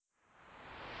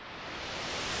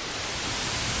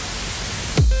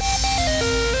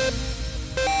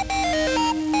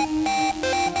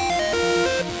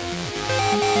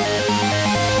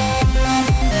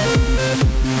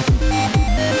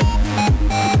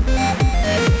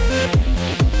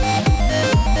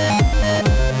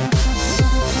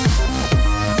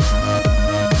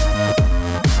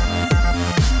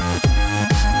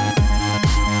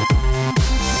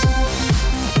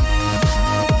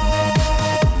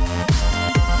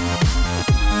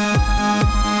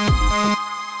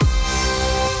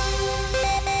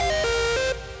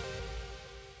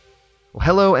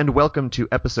Hello and welcome to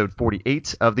episode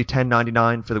 48 of the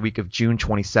 1099 for the week of June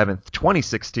 27th,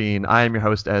 2016. I am your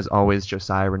host, as always,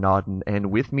 Josiah Renaudin,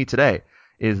 and with me today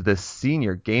is the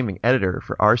senior gaming editor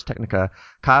for Ars Technica,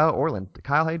 Kyle Orland.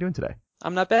 Kyle, how are you doing today?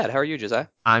 I'm not bad. How are you, Josiah?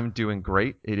 I'm doing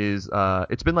great.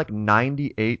 It's been like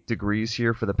 98 degrees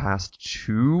here for the past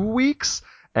 2 weeks,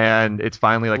 and it's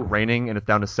finally raining, and it's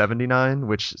down to 79,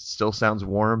 which still sounds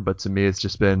warm, but to me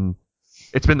it's been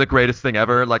the greatest thing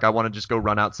ever. Like, I want to just go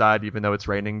run outside even though it's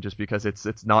raining, just because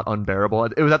it's not unbearable.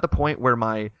 It was at the point where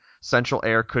my central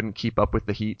air couldn't keep up with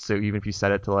the heat, so even if you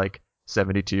set it to like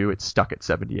 72, it's stuck at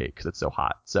 78 because it's so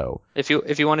hot. So if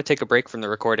you want to take a break from the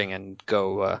recording and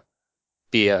go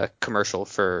be a commercial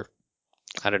for,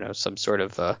 I don't know, some sort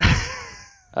of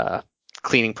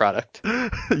cleaning product,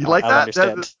 you like I'll that?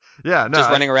 understand. Yeah, no, just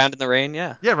running around in the rain.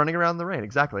 Yeah, running around in the rain,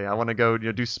 exactly. I want to go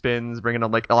do spins, bring it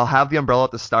on. Like, I'll have the umbrella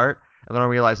at the start, and then I'll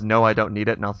realize, no, I don't need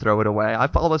it, and I'll throw it away.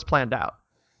 I've all this planned out.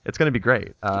 It's going to be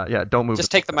great. Don't move.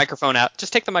 Just take the microphone out.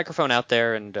 Just take the microphone out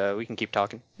there, and we can keep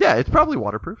talking. Yeah, it's probably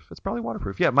waterproof.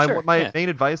 Yeah, my main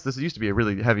advice. This used to be a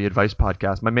really heavy advice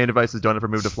podcast. My main advice is don't ever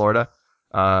move to Florida.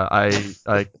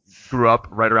 I grew up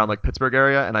right around like Pittsburgh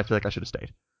area, and I feel like I should have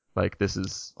stayed. Like, this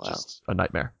is just a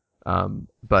nightmare. But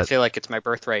I feel like it's my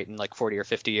birthright in like 40 or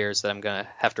 50 years that I'm gonna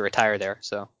have to retire there.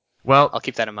 So. Well, I'll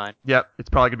keep that in mind. Yeah, it's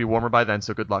probably going to be warmer by then,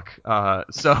 so good luck. I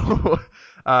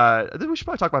think we should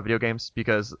probably talk about video games,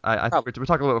 because I think we were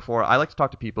talking a little bit before. I like to talk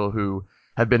to people who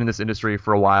have been in this industry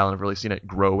for a while and have really seen it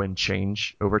grow and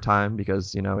change over time,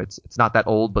 because, it's not that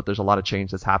old, but there's a lot of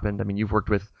change that's happened. I mean, you've worked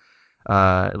with,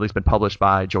 at least been published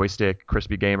by Joystick,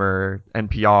 Crispy Gamer,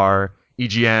 NPR,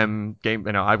 EGM,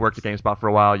 I've worked at GameSpot for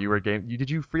a while. Did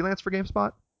you freelance for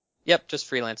GameSpot? Yep, just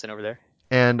freelancing over there.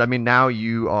 And, I mean, now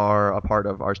you are a part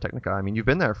of Ars Technica. I mean, you've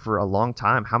been there for a long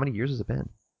time. How many years has it been?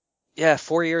 Yeah,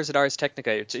 4 years at Ars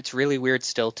Technica. It's really weird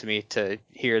still to me to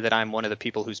hear that I'm one of the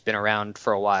people who's been around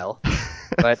for a while.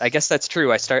 But I guess that's true.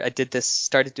 I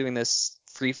started doing this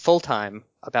full time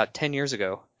about 10 years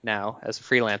ago now as a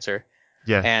freelancer.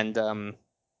 Yeah. And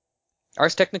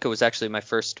Ars Technica was actually my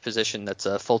first position that's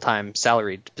a full-time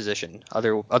salaried position.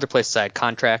 Other places I had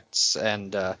contracts,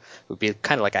 and it would be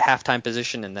kind of like a half-time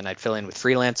position, and then I'd fill in with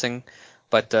freelancing.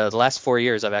 But the last 4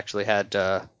 years I've actually had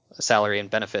a salary and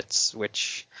benefits,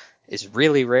 which is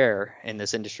really rare in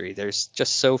this industry. There's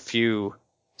just so few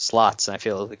slots, and I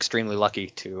feel extremely lucky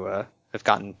to have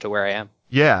gotten to where I am.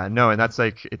 Yeah, no, and that's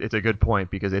it's a good point,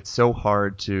 because it's so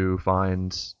hard to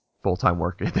find full-time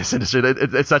work in this industry.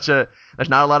 There's not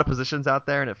a lot of positions out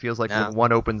there, and it feels like when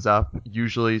one opens up,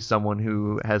 usually someone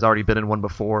who has already been in one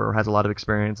before or has a lot of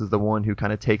experience is the one who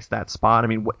kind of takes that spot. I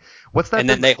mean, what's that? And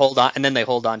then they hold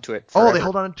on to it forever. Oh, they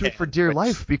hold on to it for dear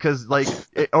life, because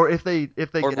or if they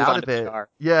get out of it,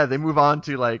 yeah, they move on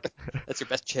to like. That's your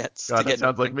best chance. God, that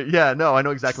sounds like me. Yeah, no, I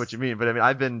know exactly what you mean, but I mean,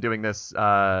 I've been doing this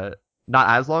not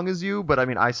as long as you, but I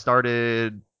mean, I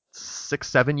started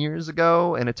 6-7 years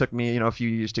ago, and it took me a few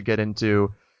years to get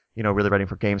into really writing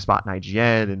for GameSpot and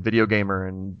IGN and Video Gamer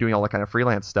and doing all that kind of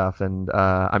freelance stuff. And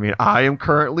I mean, I am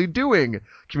currently doing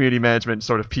community management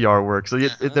sort of PR work, so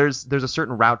there's a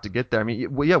certain route to get there. I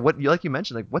mean, like you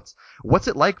mentioned, like what's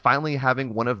it like finally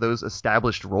having one of those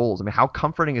established roles? I mean, how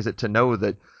comforting is it to know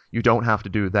that you don't have to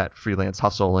do that freelance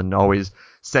hustle and always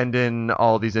send in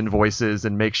all these invoices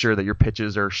and make sure that your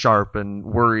pitches are sharp and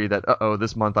worry that,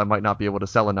 this month I might not be able to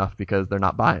sell enough because they're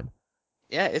not buying?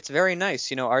 Yeah, it's very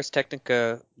nice. Ars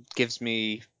Technica gives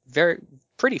me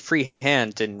pretty free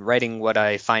hand in writing what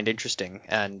I find interesting.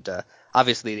 And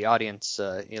obviously the audience,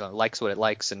 likes what it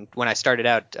likes. And when I started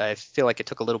out, I feel like it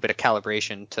took a little bit of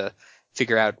calibration to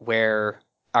figure out where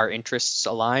our interests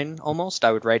align almost.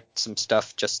 I would write some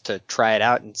stuff just to try it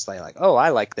out and say like, oh, I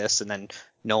like this, and then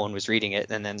no one was reading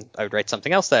it, and then I would write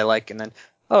something else that I like, and then,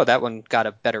 oh, that one got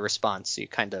a better response. So you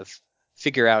kind of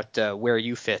figure out where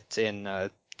you fit in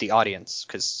the audience,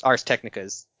 because Ars Technica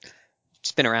it's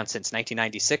been around since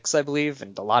 1996, I believe,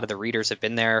 and a lot of the readers have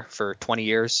been there for 20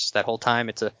 years that whole time.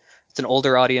 It's an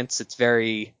older audience. It's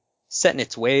very set in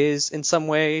its ways in some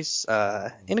ways,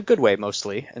 in a good way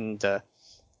mostly, and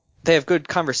they have good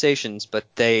conversations, but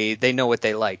they know what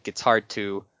they like. It's hard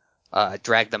to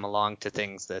drag them along to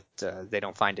things that they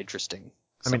don't find interesting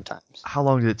sometimes. I mean, how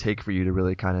long did it take for you to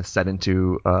really kind of set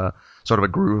into sort of a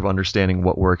groove of understanding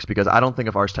what works? Because I don't think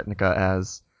of Ars Technica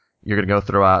as you're going to go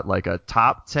throw out like a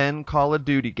top 10 Call of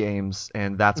Duty games,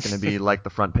 and that's going to be like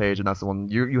the front page, and that's the one.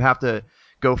 You have to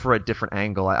go for a different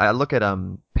angle. I look at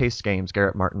Pace Games,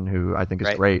 Garrett Martin, who I think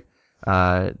is great.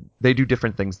 They do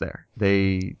different things there.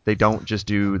 They don't just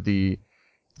do the,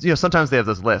 sometimes they have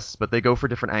those lists, but they go for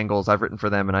different angles. I've written for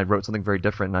them, and I wrote something very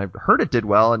different, and I've heard it did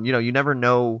well, and you never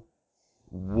know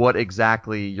what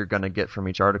exactly you're going to get from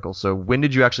each article. So when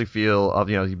did you actually feel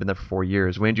you've been there for 4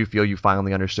 years, when did you feel you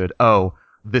finally understood, oh,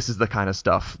 this is the kind of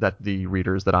stuff that the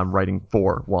readers that I'm writing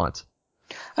for want?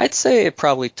 I'd say it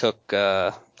probably took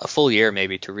a full year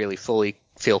maybe to really fully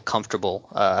feel comfortable.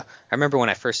 I remember when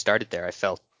I first started there, I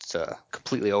felt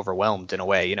completely overwhelmed in a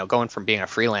way, going from being a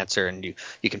freelancer and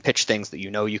you can pitch things that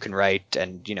you can write,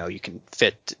 and you can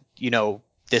fit,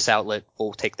 this outlet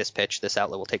will take this pitch, this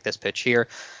outlet will take this pitch here.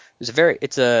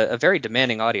 It's a very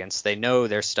demanding audience. They know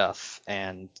their stuff,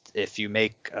 and if you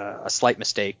make a slight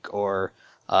mistake or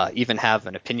even have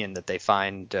an opinion that they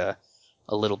find a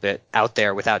little bit out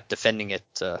there without defending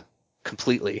it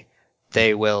completely,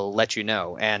 they will let you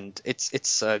know. And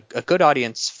it's a good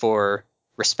audience for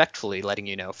respectfully letting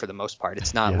you know for the most part.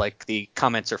 It's not like the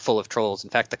comments are full of trolls.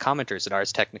 In fact, the commenters at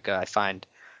Ars Technica I find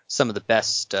some of the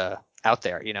best out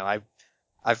there.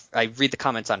 I read the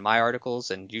comments on my articles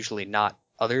and usually not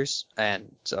others,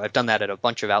 and so I've done that at a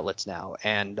bunch of outlets now.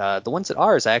 And the ones at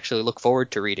Ars I actually look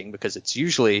forward to reading because it's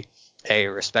usually a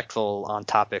respectful,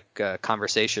 on-topic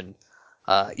conversation,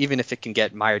 even if it can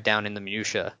get mired down in the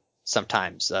minutia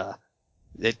sometimes.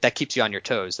 That keeps you on your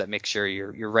toes. That makes sure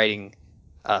you're writing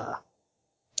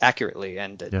accurately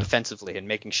and defensively, and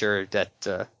making sure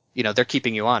that they're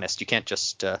keeping you honest. You can't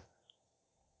just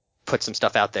put some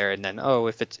stuff out there and then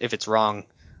if it's wrong,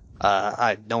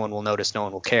 no one will notice, no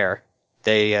one will care.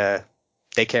 They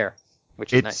care,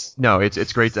 which is nice. No,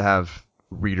 it's great to have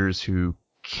readers who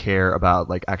care about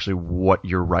like actually what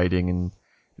you're writing.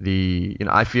 And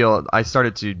I feel I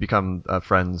started to become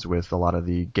friends with a lot of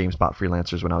the GameSpot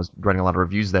freelancers when I was writing a lot of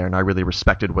reviews there, and I really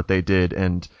respected what they did,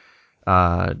 and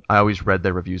I always read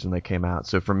their reviews when they came out.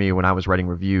 So for me, when I was writing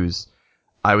reviews,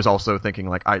 I was also thinking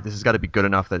like, all right, this has got to be good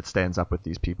enough that it stands up with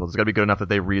these people. It's got to be good enough that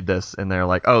they read this and they're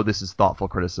like, oh, this is thoughtful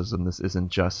criticism. This isn't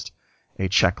just a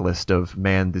checklist of,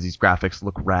 man, these graphics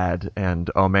look rad, and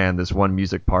oh man, this one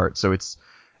music part. So it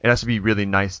has to be really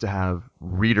nice to have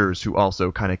readers who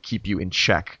also kind of keep you in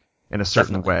check in a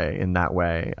certain way, in that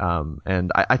way.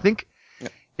 And I think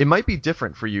it might be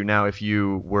different for you now if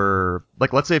you were,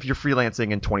 like, let's say if you're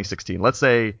freelancing in 2016. Let's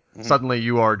say suddenly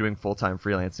you are doing full-time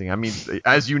freelancing. I mean,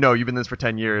 as you know, you've been in this for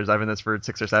 10 years. I've been in this for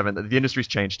 6 or 7. The industry's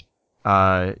changed.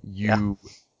 I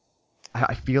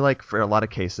feel like for a lot of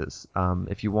cases,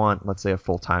 if you want, let's say, a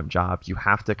full-time job, you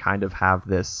have to kind of have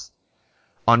this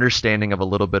understanding of a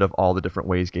little bit of all the different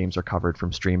ways games are covered,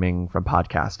 from streaming, from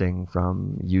podcasting,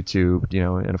 from YouTube,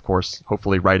 and of course,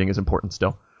 hopefully writing is important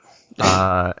still.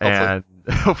 And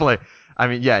hopefully, I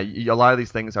mean, a lot of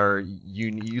these things are,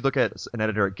 you look at an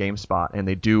editor at GameSpot and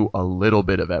they do a little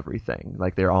bit of everything.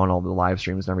 Like, they're on all the live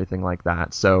streams and everything like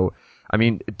that. So, I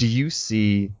mean, do you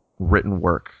see written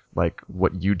work, like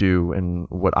what you do and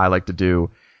what I like to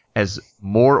do, as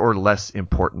more or less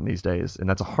important these days? And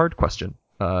that's a hard question.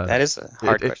 That is a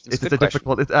hard question. It's a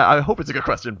difficult. I hope it's a good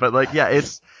question, but like,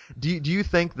 it's. Do you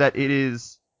think that it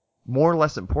is more or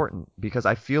less important? Because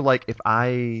I feel like if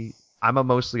I'm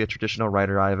mostly a traditional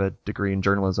writer. I have a degree in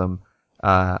journalism.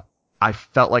 I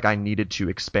felt like I needed to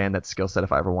expand that skill set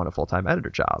if I ever want a full-time editor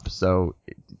job. So,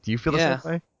 do you feel the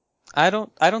same way? I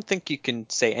don't think you can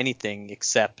say anything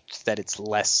except that it's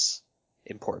less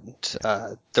important.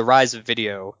 The rise of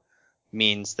video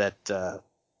means that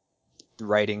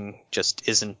writing just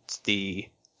isn't the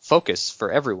focus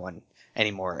for everyone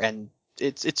anymore, and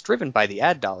it's driven by the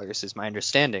ad dollars, is my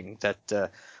understanding. That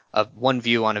one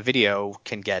view on a video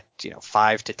can get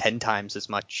 5 to 10 times as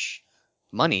much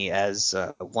money as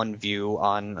one view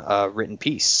on a written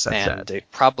piece. That's and sad.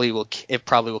 It probably will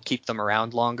keep them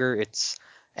around longer. It's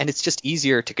just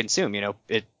easier to consume.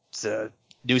 It's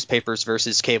newspapers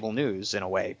versus cable news in a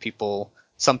way.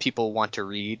 Some people want to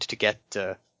read to get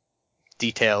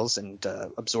details and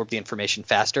absorb the information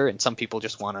faster, and some people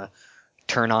just want to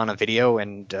turn on a video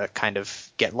and kind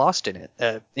of get lost in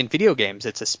it. In video games,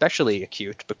 it's especially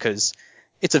acute because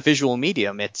it's a visual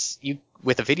medium.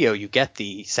 With a video, you get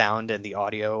the sound and the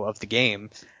audio of the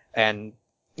game, and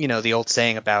the old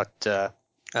saying about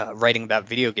writing about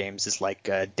video games is like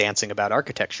dancing about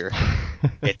architecture.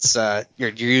 It's you're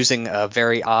using a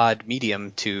very odd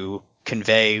medium to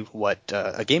convey what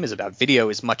a game is about. Video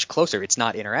is much closer. It's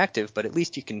not interactive, but at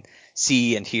least you can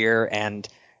see and hear, and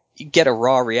you get a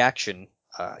raw reaction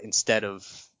instead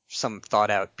of some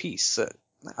thought out piece.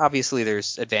 Obviously,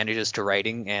 there's advantages to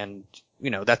writing, and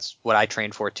that's what I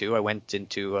trained for too. I went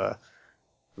into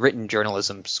written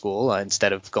journalism school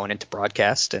instead of going into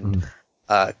broadcast, and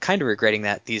kind of regretting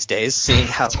that these days, seeing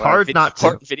how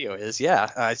important video is.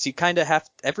 So you kind of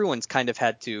everyone's kind of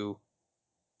had to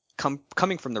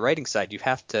coming from the writing side, you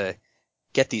have to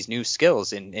get these new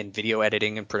skills in video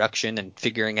editing and production, and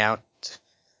figuring out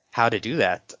how to do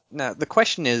that. Now, the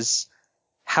question is,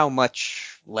 how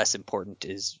much less important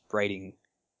is writing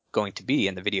going to be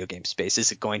in the video game space?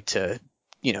 Is it going to,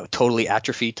 totally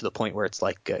atrophy to the point where it's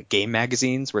like game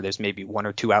magazines, where there's maybe one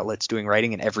or two outlets doing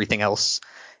writing and everything else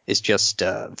is just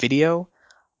video?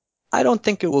 I don't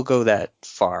think it will go that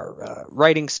far.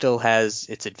 Writing still has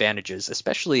its advantages,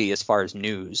 especially as far as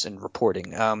news and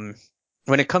reporting.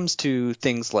 When it comes to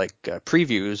things like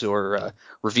previews or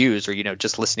reviews, or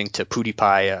just listening to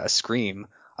PewDiePie scream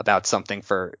about something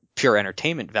for pure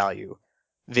entertainment value,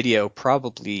 video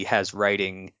probably has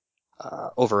writing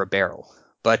over a barrel.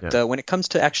 But when it comes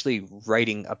to actually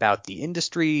writing about the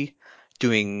industry,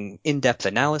 doing in-depth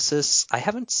analysis, I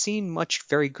haven't seen much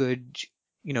very good,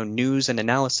 news and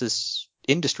analysis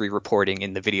industry reporting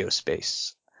in the video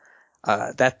space.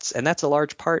 That's a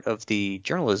large part of the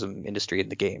journalism industry in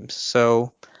the games.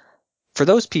 So for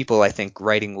those people, I think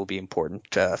writing will be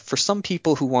important. For some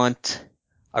people who want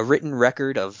a written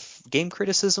record of game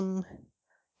criticism,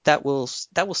 that will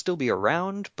still be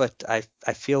around, but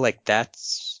I feel like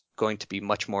that's going to be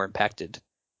much more impacted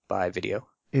by video.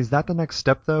 Is that the next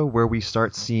step, though, where we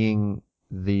start seeing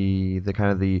the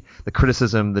kind of the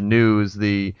criticism, the news,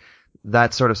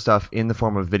 that sort of stuff in the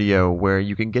form of video, where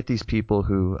you can get these people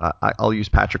who I'll use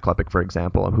Patrick Klepek, for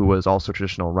example, who was also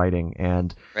traditional writing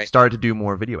and started to do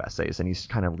more video essays, and he's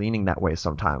kind of leaning that way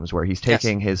sometimes, where he's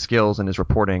taking his skills and his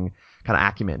reporting kind of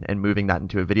acumen and moving that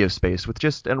into a video space with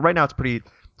and right now it's pretty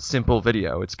simple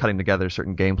video. It's cutting together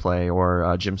certain gameplay,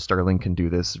 or Jim Sterling can do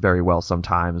this very well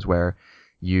sometimes, where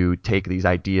you take these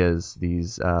ideas,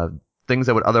 these things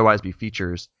that would otherwise be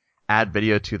features, add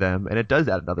video to them, and it does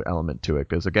add another element to it,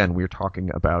 because again, we're talking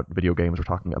about video games, we're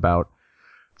talking about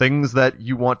things that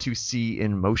you want to see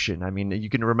in motion. I mean, you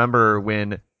can remember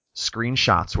when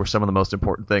screenshots were some of the most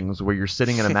important things, where you're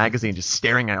sitting in a magazine just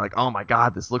staring at it like, oh my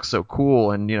god, this looks so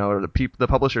cool, and the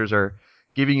publishers are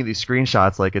giving you these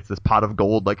screenshots like it's this pot of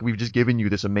gold, like we've just given you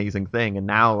this amazing thing, and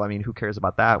now, I mean, who cares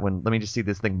about that when let me just see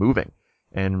this thing moving.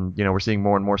 And we're seeing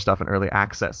more and more stuff in early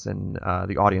access, and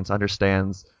the audience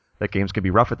understands that games can be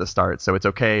rough at the start, so it's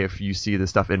okay if you see this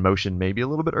stuff in motion maybe a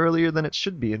little bit earlier than it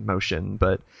should be in motion.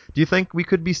 But do you think we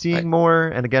could be seeing more?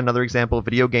 And again, another example,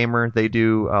 Video Gamer, they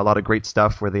do a lot of great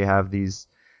stuff where they have these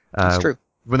That's true.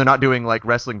 When they're not doing like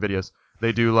wrestling videos,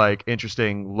 they do like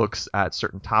interesting looks at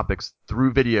certain topics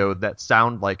through video that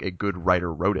sound like a good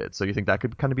writer wrote it. So you think that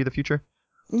could kind of be the future?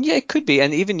 Yeah, it could be.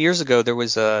 And even years ago, there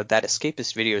was that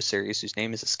escapist video series whose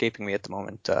name is escaping me at the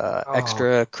moment.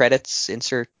 Extra credits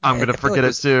insert. I'm gonna forget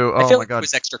it too. I feel my like god! it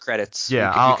was extra credits.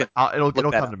 Yeah, it'll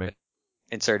come to me.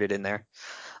 Insert it in there.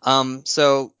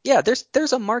 So yeah,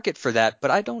 there's a market for that,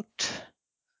 but I don't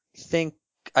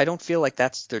feel like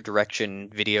that's the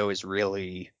direction video is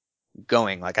really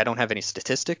going. Like, I don't have any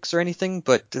statistics or anything,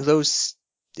 but those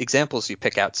examples you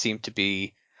pick out seem to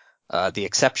be the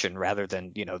exception, rather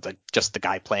than just the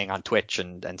guy playing on Twitch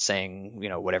and saying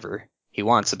whatever he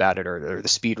wants about it, or the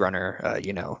speedrunner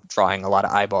drawing a lot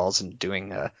of eyeballs and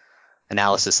doing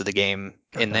analysis of the game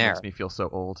God, in that there. Makes me feel so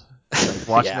old. Like,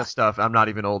 watching Yeah. that stuff, I'm not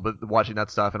even old, but watching that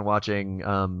stuff and watching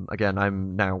again,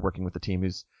 I'm now working with a team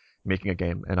who's making a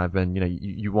game, and I've been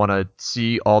you want to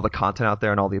see all the content out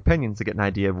there and all the opinions to get an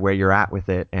idea of where you're at with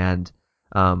it, and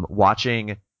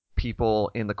watching people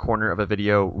in the corner of a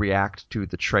video react to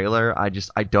the trailer, I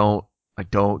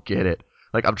don't get it.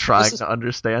 Like, I'm trying to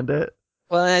understand it.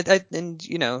 Well,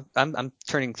 I'm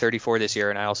turning 34 this year,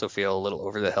 and I also feel a little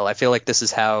over the hill. I feel like this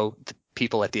is how the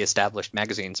people at the established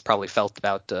magazines probably felt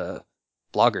about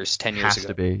bloggers 10 years ago. Has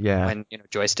to be, yeah. When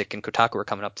Joystick and Kotaku were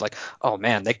coming up, like, oh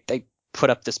man, they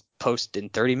put up this post in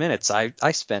 30 minutes.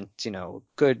 I spent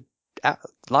a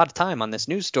lot of time on this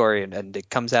news story, and it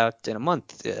comes out in a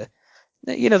month.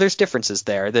 There's differences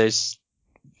there. There's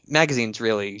magazines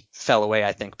really fell away,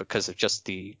 I think, because of just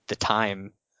the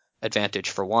time advantage.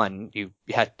 For one,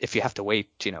 if you have to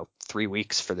wait 3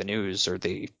 weeks for the news or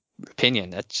the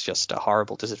opinion, that's just a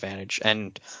horrible disadvantage.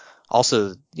 And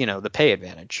also the pay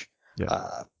advantage.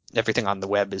 Yeah. Everything on the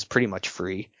web is pretty much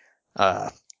free,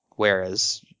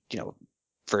 whereas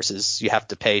versus you have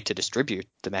to pay to distribute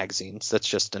the magazines. That's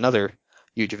just another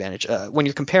huge advantage. When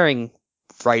you're comparing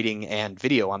writing and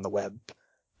video on the web,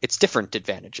 it's different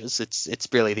advantages. It's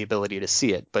really the ability to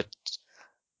see it, but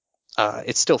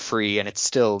it's still free and it's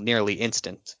still nearly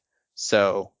instant.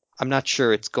 So I'm not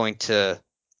sure it's going to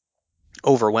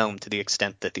overwhelm to the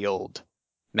extent that the old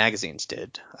magazines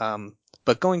did.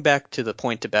 But going back to the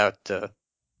point about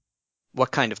what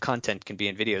kind of content can be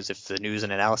in videos if the news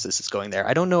and analysis is going there,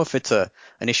 I don't know if it's an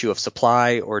issue of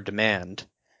supply or demand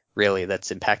really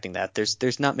that's impacting that.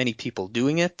 There's not many people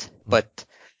doing it, but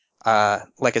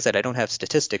Like I said, I don't have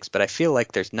statistics, but I feel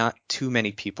like there's not too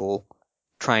many people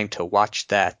trying to watch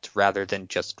that rather than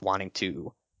just wanting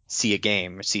to see a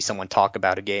game or see someone talk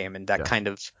about a game and that Yeah. kind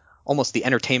of almost the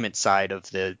entertainment side of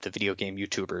the video game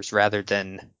YouTubers rather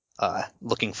than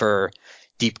looking for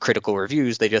deep critical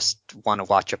reviews. They just want to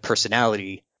watch a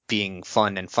personality being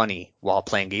fun and funny while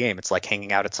playing a game. It's like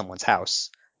hanging out at someone's house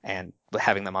and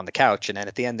having them on the couch, and then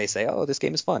at the end they say, "Oh, this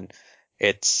game is fun."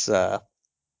 It's I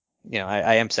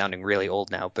am sounding really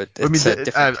old now, but I mean, it's a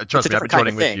different, trust it's a me, I've been different kind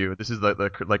joining of with thing. you. This is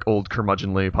the like old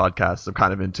curmudgeonly podcast. I'm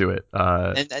kind of into it.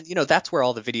 And that's where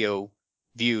all the video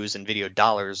views and video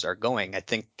dollars are going. I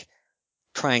think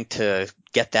trying to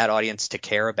get that audience to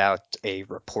care about a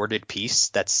reported piece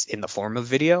that's in the form of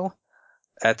video,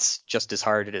 that's just as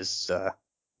hard as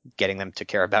getting them to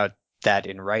care about that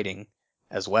in writing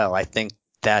as well. I think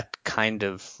that kind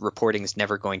of reporting is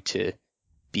never going to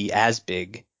be as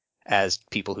big as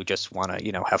people who just want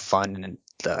to, have fun and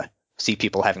see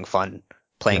people having fun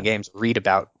playing games, read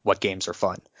about what games are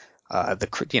fun.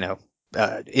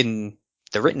 In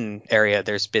the written area,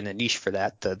 there's been a niche for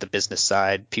that, the business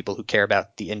side, people who care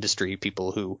about the industry,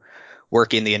 people who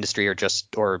work in the industry or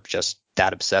just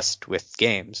that obsessed with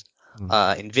games.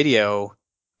 In video,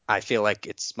 I feel like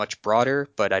it's much broader,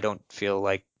 but I don't feel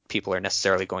like people are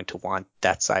necessarily going to want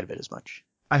that side of it as much.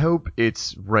 I hope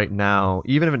it's right now,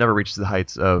 even if it never reaches the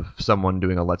heights of someone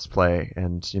doing a Let's Play,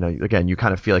 and again, you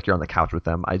kind of feel like you're on the couch with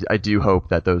them. I do hope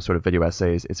that those sort of video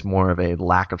essays, it's more of a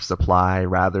lack of supply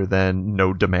rather than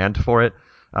no demand for it.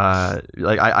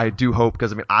 I do hope,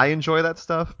 because I enjoy that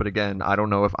stuff, but again, I don't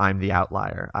know if I'm the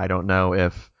outlier. I don't know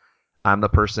if I'm the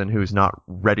person who's not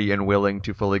ready and willing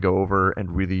to fully go over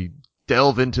and really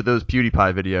delve into those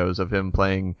PewDiePie videos of him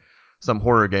playing some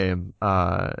horror game.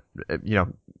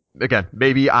 Again,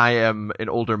 maybe I am an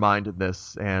older mind in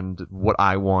this, and what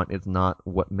I want is not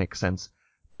what makes sense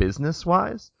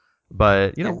business-wise.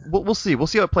 But we'll see. We'll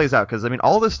see how it plays out, because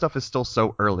all this stuff is still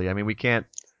so early. We can't.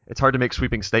 It's hard to make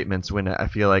sweeping statements when I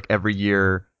feel like every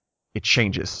year it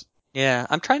changes. Yeah,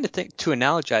 I'm trying to think to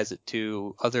analogize it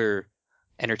to other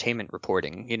entertainment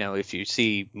reporting. If you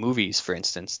see movies, for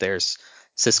instance, there's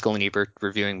Siskel and Ebert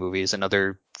reviewing movies, and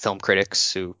other film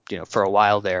critics who, for a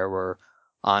while there were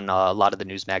on a lot of the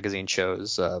news magazine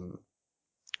shows,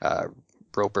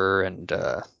 Roper and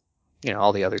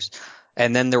all the others.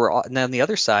 And then and then the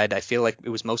other side, I feel like it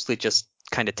was mostly just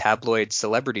kind of tabloid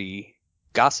celebrity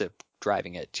gossip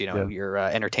driving it. Your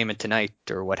Entertainment Tonight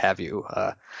or what have you.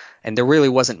 And there really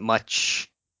wasn't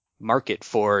much market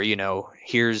for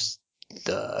here's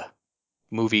the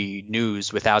movie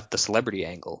news without the celebrity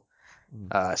angle.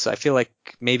 So I feel like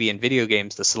maybe in video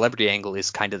games the celebrity angle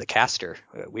is kind of the caster.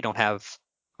 We don't have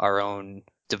our own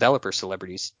developer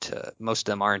celebrities. Most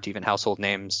of them aren't even household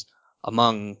names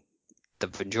among the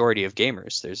majority of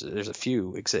gamers. There's a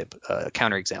few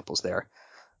counter examples there,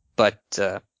 but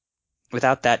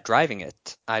without that driving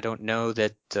it, I don't know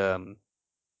that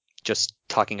just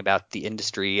talking about the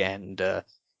industry and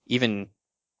even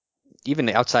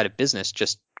outside of business,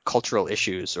 just cultural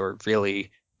issues or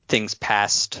really things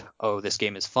past, oh, this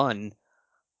game is fun.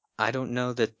 I don't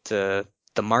know that the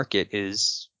market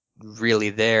is really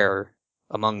there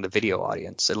among the video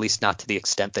audience, at least not to the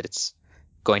extent that it's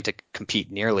going to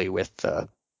compete nearly with the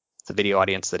video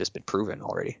audience that has been proven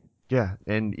already. Yeah,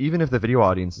 and even if the video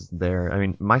audience isn't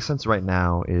there, my sense right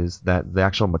now is that the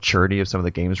actual maturity of some of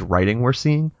the games writing we're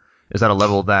seeing is at a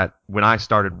level that when I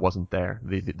started wasn't there.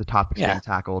 The topics being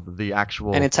tackled, the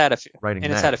actual and it's had a few, writing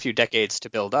and it's there. had a few decades to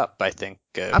build up. I think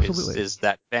Absolutely is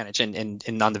that advantage,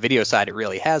 and on the video side it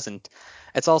really hasn't.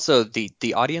 It's also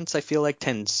the audience, I feel like,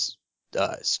 tends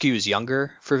skews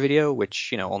younger for video,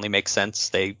 which only makes sense.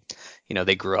 They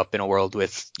grew up in a world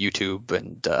with YouTube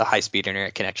and high speed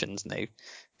internet connections, and they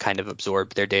kind of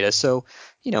absorb their data. So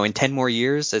in 10 more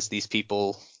years, as these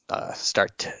people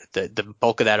the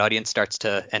bulk of that audience starts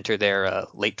to enter their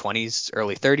late 20s,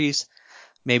 early 30s,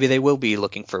 maybe they will be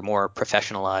looking for more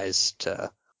professionalized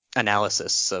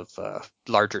analysis of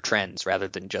larger trends rather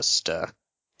than just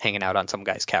hanging out on some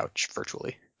guy's couch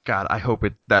virtually. God, I hope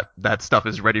that stuff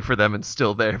is ready for them and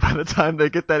still there by the time they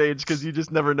get that age, because you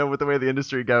just never know with the way the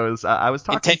industry goes. I was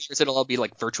talking. In 10 years, it'll all be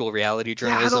like virtual reality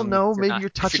journalism. Yeah, I don't know. Maybe you're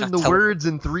touching the words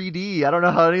in 3D. I don't know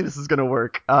how any of this is going to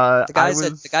work.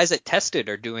 The guys at Tested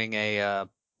are doing a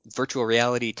virtual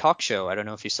reality talk show. I don't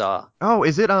know if you saw. Oh,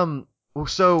 is it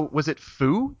So was it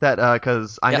Foo that?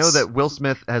 Because I know that Will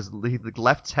Smith has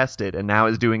left Tested and now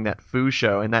is doing that Foo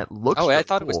show, and that looks. Oh, I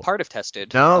thought cool. It was part of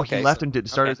Tested. No, okay, he left and did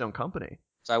start his own company.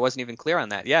 So I wasn't even clear on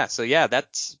that. Yeah. So yeah,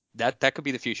 that could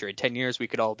be the future. In 10 years, we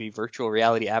could all be virtual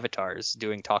reality avatars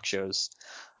doing talk shows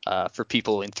for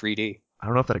people in 3D. I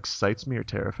don't know if that excites me or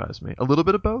terrifies me. A little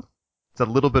bit of both. It's a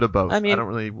little bit of both. I mean, I don't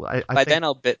really. I by think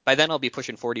then I'll be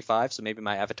pushing 45, so maybe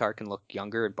my avatar can look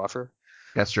younger and buffer.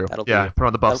 that's true. That'll Yeah, be put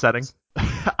on the buff that'll,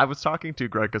 setting. I was talking to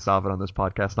Greg Kasavin on this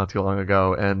podcast not too long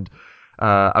ago, and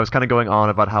I was kind of going on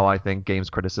about how I think games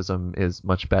criticism is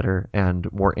much better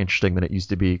and more interesting than it used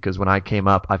to be. Because when I came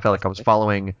up, I felt like I was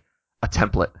following a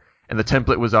template. And the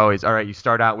template was always, all right, you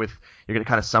start out with, you're going to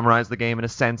kind of summarize the game in a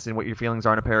sense and what your feelings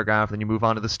are in a paragraph, then you move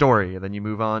on to the story, and then you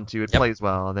move on to it plays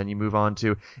well, and then you move on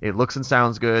to it looks and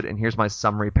sounds good, and here's my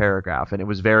summary paragraph. And it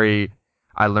was very,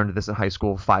 I learned this in high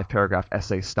school, 5-paragraph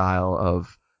essay style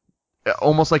of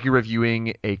almost like you're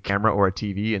reviewing a camera or a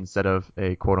TV instead of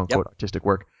a quote-unquote artistic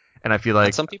work. And I feel like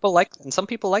and some people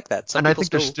like that. Some and I people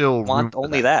think there's still want room for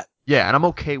only that. Yeah, and I'm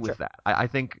okay with that. I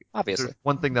think Obviously. there's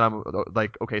one thing that I'm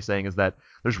like okay saying is that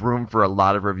there's room for a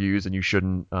lot of reviews, and you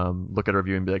shouldn't look at a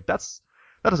review and be like, that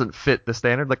doesn't fit the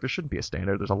standard. Like there shouldn't be a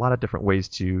standard. There's a lot of different ways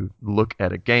to look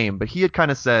at a game. But he had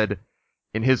kind of said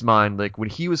in his mind, like when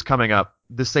he was coming up,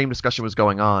 the same discussion was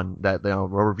going on that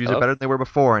reviews are better than they were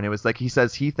before, and it was like he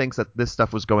says he thinks that this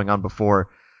stuff was going on before.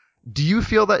 Do you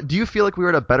feel like we were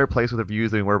at a better place with reviews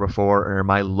than we were before, or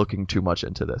am I looking too much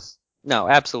into this? No,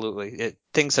 absolutely.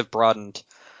 Things have broadened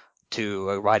to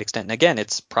a wide extent. And again,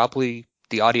 it's probably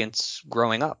the audience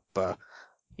growing up. The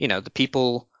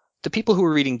people who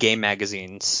were reading game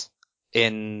magazines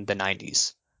in the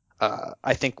 90s,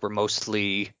 I think were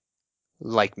mostly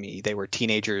like me. They were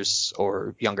teenagers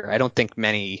or younger. I don't think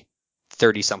many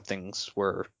 30-somethings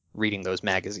were reading those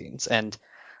magazines. And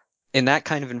in that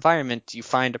kind of environment, you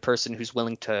find a person who's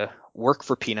willing to work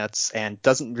for peanuts and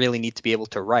doesn't really need to be able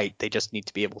to write. They just need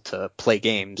to be able to play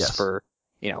games for,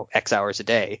 X hours a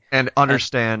day. And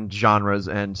understand genres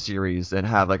and series and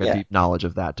have like a deep knowledge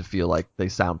of that to feel like they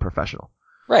sound professional.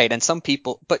 Right. And some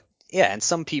people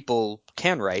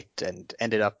can write and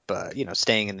ended up,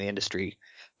 staying in the industry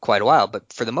quite a while.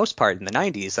 But for the most part, in the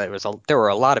 90s, there were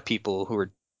a lot of people who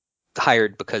were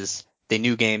hired because they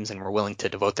knew games and were willing to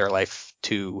devote their life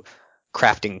to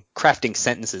crafting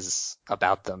sentences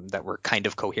about them that were kind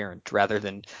of coherent rather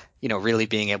than, really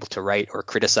being able to write or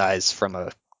criticize from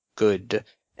a good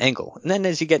angle. And then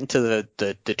as you get into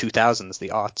the 2000s, the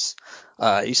aughts,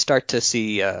 you start to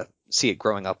see it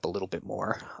growing up a little bit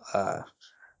more.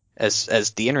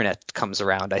 As the internet comes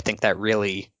around, I think that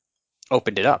really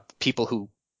opened it up. People who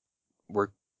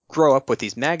grow up with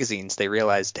these magazines, they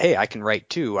realized, hey, I can write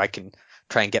too. I can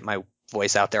try and get my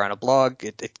voice out there on a blog.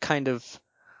 It kind of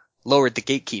lowered the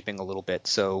gatekeeping a little bit,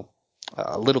 so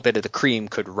a little bit of the cream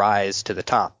could rise to the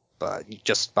top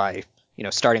just by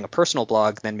starting a personal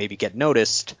blog, then maybe get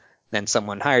noticed, then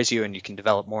someone hires you and you can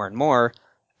develop more and more,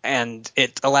 and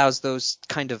it allows those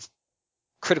kind of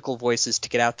critical voices to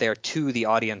get out there to the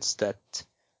audience that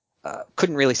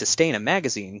couldn't really sustain a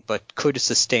magazine but could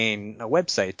sustain a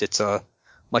website. It's a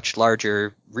much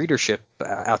larger readership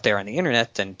out there on the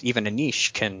internet, and even a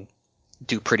niche can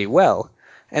do pretty well.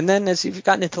 And then as you've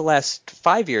gotten into the last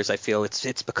 5 years, I feel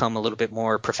it's become a little bit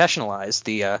more professionalized.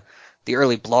 The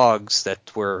early blogs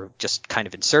that were just kind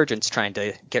of insurgents trying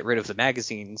to get rid of the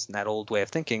magazines and that old way of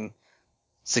thinking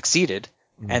succeeded.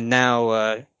 Mm-hmm. And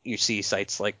now you see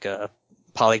sites like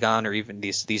Polygon, or even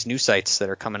these new sites that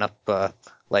are coming up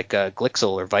like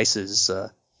Glixel or Vice's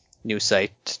new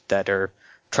site that are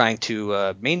trying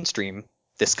to mainstream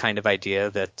this kind of idea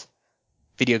that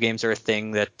video games are a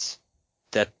thing that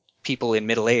people in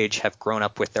middle age have grown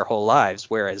up with their whole lives,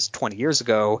 whereas 20 years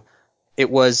ago it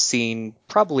was seen,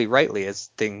 probably rightly, as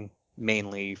a thing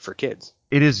mainly for kids.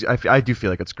 It is. I do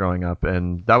feel like it's growing up,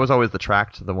 and that was always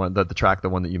the one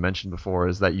that you mentioned before,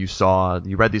 is that you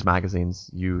read these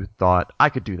magazines, you thought, I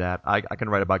could do that, I can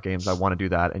write about games, I want to do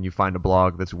that, and you find a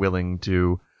blog that's willing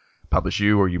to publish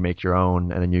you, or you make your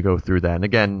own, and then you go through that. And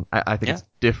again, I think it's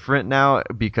different now,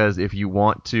 because if you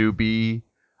want to be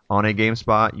on a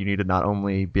GameSpot, you need to not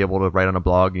only be able to write on a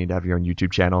blog, you need to have your own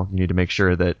YouTube channel, you need to make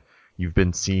sure that you've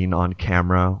been seen on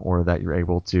camera, or that you're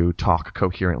able to talk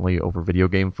coherently over video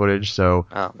game footage. So,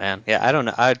 oh man, yeah, I don't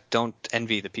know. I don't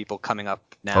envy the people coming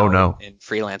up now in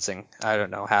freelancing. I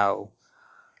don't know how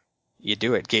you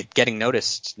do it. Getting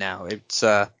noticed now, it's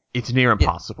near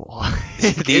impossible.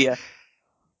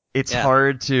 It's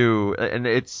hard to, and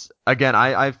it's, again,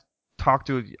 I've talked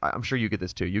to, I'm sure you get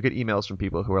this too. You get emails from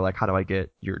people who are like, how do I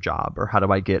get your job, or how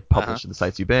do I get published in the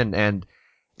sites you've been? And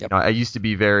I used to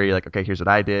be very like, okay, here's what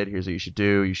I did, here's what you should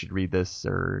do, you should read this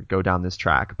or go down this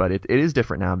track. But it is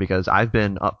different now, because I've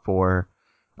been up for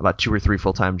about 2 or 3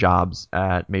 full-time jobs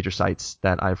at major sites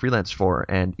that I freelanced for,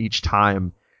 and each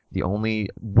time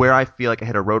where I feel like I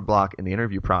hit a roadblock in the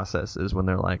interview process is when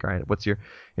they're like, all right, what's your,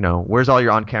 where's all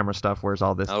your on-camera stuff, where's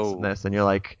all this and this, and you're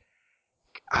like,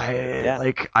 Yeah.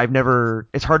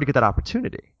 It's hard to get that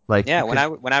opportunity. Like, Yeah, when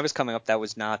I was coming up, that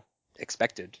was not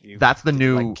expected. That's the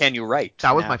new. Like, can you write?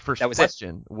 That was my first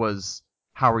question. Was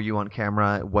how are you on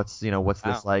camera? What's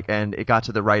this like? And it got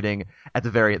to the writing at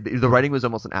the writing was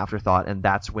almost an afterthought, and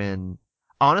that's when,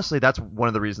 honestly, that's one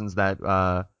of the reasons that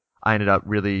I ended up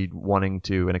really wanting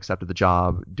to and accepted the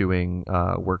job doing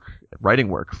writing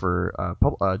work for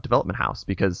Development House,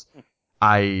 because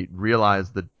I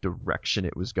realized the direction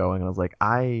it was going, and I was like,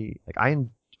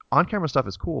 on camera stuff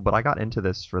is cool, but I got into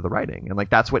this for the writing, and like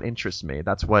that's what interests me.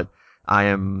 That's what I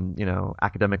am,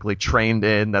 academically trained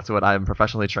in. That's what I'm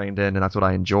professionally trained in, and that's what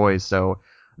I enjoy. So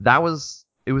it was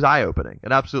eye-opening.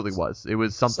 It absolutely was. It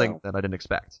was something that I didn't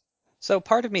expect. So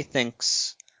part of me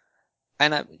thinks,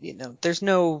 and I'm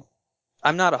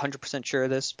not 100% sure of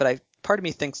this, but part of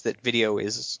me thinks that video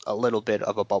is a little bit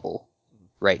of a bubble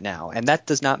right now. And that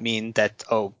does not mean that,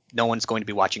 no one's going to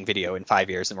be watching video in 5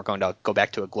 years and we're going to go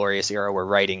back to a glorious era where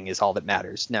writing is all that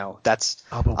matters. No, that's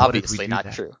obviously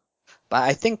not true. But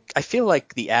I feel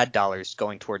like the ad dollars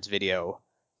going towards video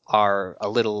are a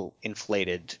little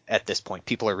inflated at this point.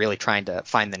 People are really trying to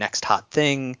find the next hot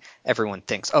thing. Everyone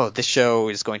thinks, this show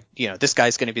is going, this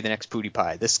guy's going to be the next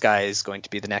PewDiePie. This guy is going to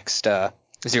be the next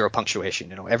Zero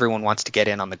Punctuation. Everyone wants to get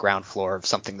in on the ground floor of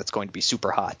something that's going to be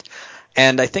super hot.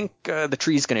 And I think the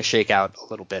tree's going to shake out a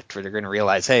little bit, where they're going to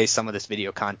realize, hey, some of this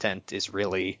video content is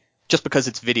really, just because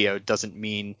it's video doesn't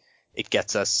mean it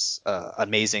gets us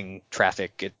amazing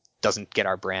traffic. It doesn't get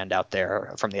our brand out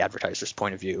there from the advertiser's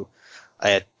point of view.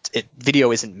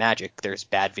 Video isn't magic. There's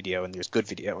bad video and there's good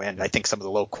video. And I think some of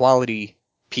the low quality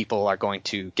people are going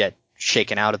to get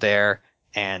shaken out of there,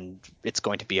 and it's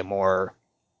going to be a more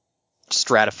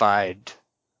stratified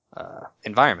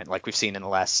environment, like we've seen in the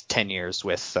last 10 years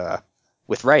with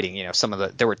writing.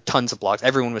 There were tons of blogs.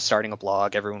 Everyone was starting a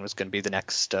blog. Everyone was going to be the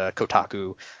next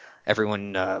Kotaku.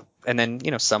 Everyone, and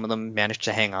then some of them managed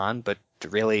to hang on, but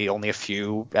really only a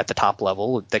few at the top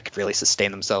level that could really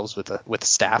sustain themselves with a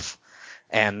staff,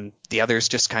 and the others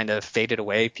just kind of faded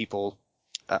away. People,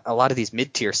 a lot of these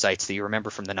mid-tier sites that you remember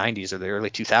from the 90s or the early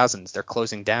 2000s, they're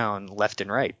closing down left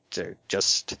and right. They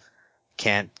just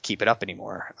can't keep it up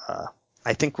anymore.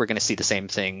 I think we're going to see the same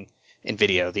thing in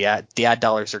video. The ad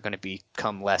dollars are going to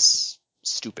become less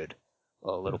stupid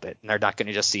a little bit, and they're not going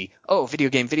to just see, video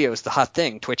game video is the hot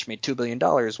thing. Twitch made $2 billion,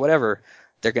 whatever.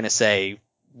 They're going to say,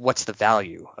 what's the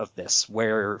value of this?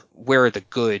 Where are the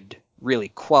good, really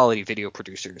quality video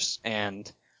producers?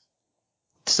 And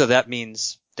so that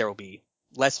means there will be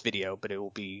less video, but it will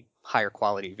be higher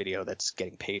quality video that's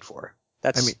getting paid for.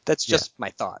 That's just my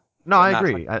thought. No, I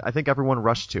agree. I think everyone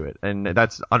rushed to it, and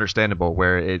that's understandable,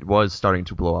 where it was starting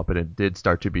to blow up, and it did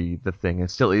start to be the thing.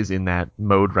 It still is in that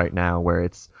mode right now where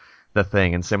it's the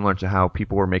thing, and similar to how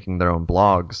people were making their own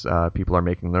blogs, people are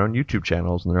making their own YouTube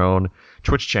channels and their own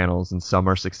Twitch channels, and some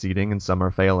are succeeding and some are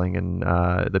failing. And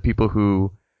the people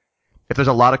who, if there's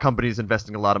a lot of companies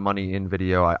investing a lot of money in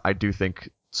video, I do think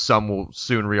some will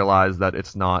soon realize that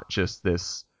it's not just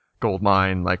this gold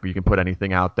mine, like you can put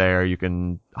anything out there, you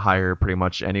can hire pretty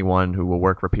much anyone who will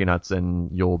work for peanuts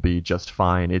and you'll be just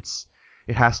fine. It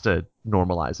has to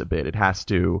normalize a bit. It has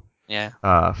to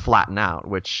flatten out,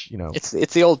 which it's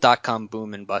the old .com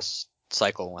boom and bust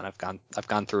cycle, and I've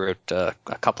gone through it a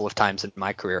couple of times in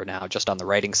my career now, just on the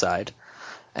writing side,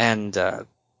 and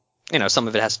some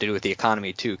of it has to do with the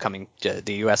economy too.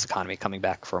 The U.S. economy coming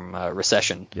back from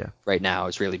recession right now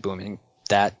is really booming.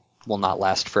 That will not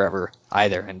last forever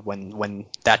either. And when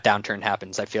that downturn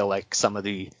happens, I feel like some of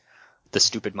the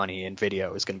stupid money in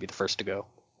video is going to be the first to go.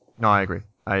 No, I agree.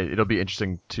 It'll be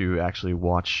interesting to actually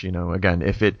watch, again,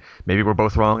 if maybe we're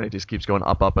both wrong and it just keeps going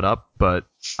up, up, and up, but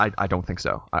I don't think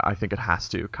so. I think it has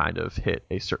to kind of hit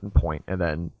a certain point, and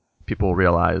then people will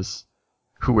realize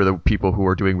who are the people who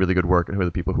are doing really good work and who are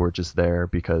the people who are just there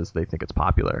because they think it's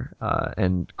popular.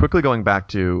 And quickly going back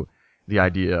to the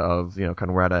idea of, kind of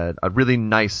we're at a really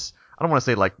nice, I don't want to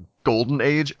say like golden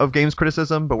age of games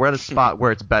criticism, but we're at a spot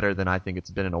where it's better than I think it's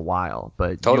been in a while.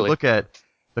 But totally. You look at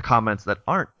the comments that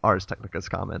aren't Ars Technica's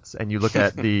comments, and you look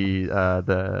at if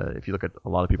you look at a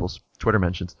lot of people's Twitter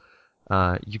mentions,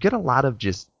 you get a lot of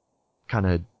just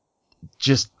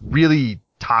really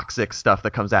toxic stuff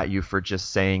that comes at you for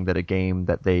just saying that a game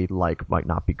that they like might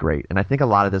not be great. And I think a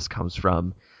lot of this comes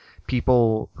from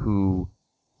people who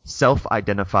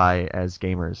self-identify as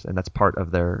gamers, and that's part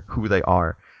of who they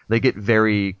are. They get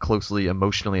very closely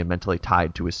emotionally and mentally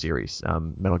tied to a series.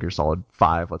 Metal Gear Solid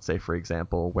 5, let's say, for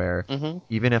example, where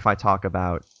even if I talk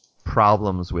about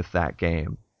problems with that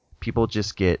game, people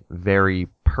just get very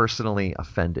personally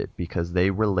offended because they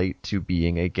relate to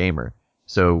being a gamer.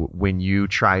 So when you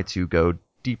try to go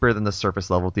deeper than the surface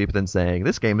level, deeper than saying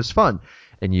this game is fun.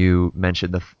 And you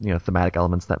mentioned the thematic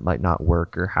elements that might not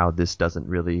work, or how this doesn't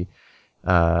really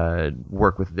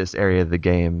work with this area of the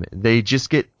game. They just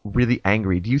get really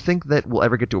angry. Do you think that we'll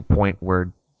ever get to a point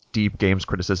where deep games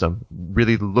criticism,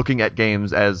 really looking at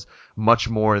games as much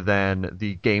more than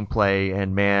the gameplay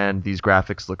and, man, these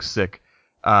graphics look sick,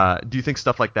 do you think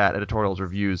stuff like that, editorials,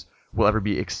 reviews, will ever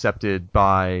be accepted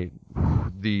by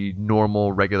the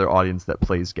normal, regular audience that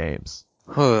plays games?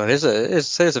 Oh, there's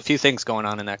a few things going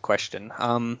on in that question.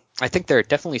 I think there are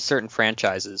definitely certain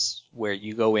franchises where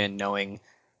you go in knowing,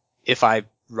 if I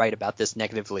write about this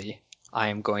negatively, I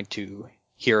am going to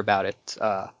hear about it.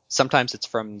 Sometimes it's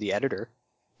from the editor,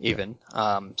 even.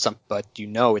 But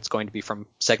it's going to be from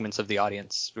segments of the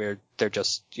audience where they're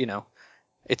just,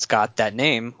 it's got that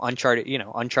name,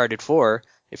 Uncharted 4.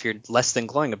 If you're less than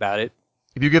glowing about it,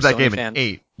 if you give that Sony game fans, an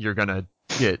 8, you're gonna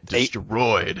get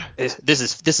destroyed. This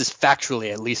is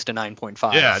factually at least a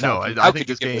 9.5. Yeah, no, I think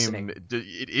this game,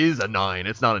 it is a 9.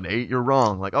 It's not an 8. You're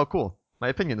wrong. Like, oh, cool. My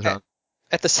opinion's wrong.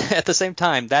 At the same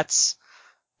time, that's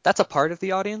a part of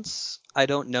the audience. I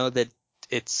don't know that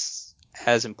it's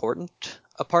as important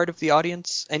a part of the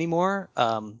audience anymore,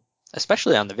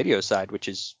 especially on the video side, which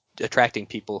is attracting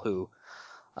people who,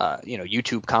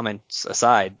 YouTube comments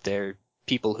aside, they're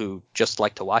people who just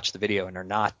like to watch the video and are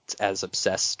not as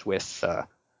obsessed with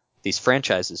these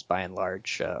franchises by and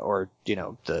large, or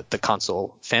the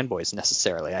console fanboys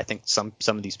necessarily. I think some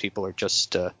of these people are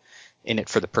just in it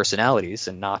for the personalities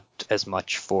and not as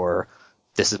much for,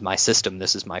 this is my system,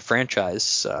 this is my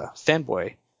franchise,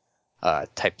 fanboy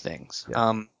type things.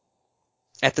 Yeah.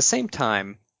 At the same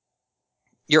time,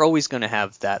 you're always going to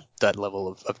have that level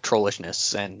of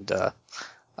trollishness and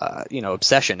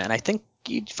obsession, and I think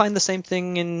you'd find the same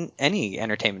thing in any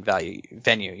entertainment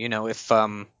venue. If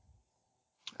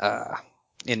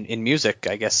in music,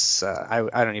 I guess I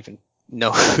don't even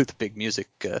know who the big music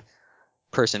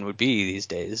person would be these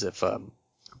days. If a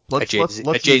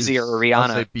Jay-Z or a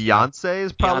Rihanna. Let's say Beyonce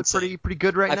is probably pretty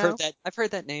good now. I've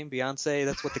heard that name, Beyonce.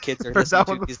 That's what the kids are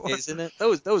listening to these days, isn't it?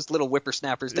 Those little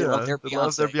whippersnappers, they love their Beyonce. They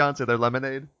love their Beyonce, their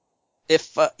lemonade.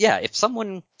 If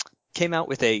someone came out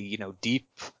with a deep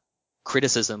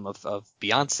criticism of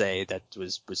Beyonce that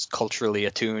was culturally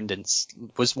attuned and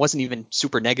wasn't even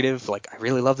super negative, like, I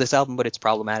really love this album, but it's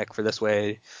problematic for this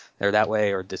way or that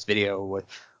way, or this video,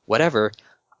 whatever,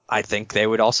 I think they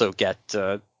would also get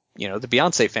the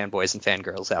Beyonce fanboys and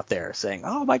fangirls out there saying,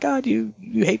 oh my God, you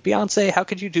hate Beyonce, how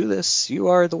could you do this, you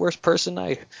are the worst person,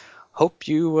 I hope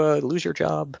you lose your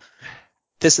job,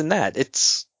 this and that.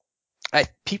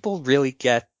 People really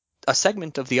get, a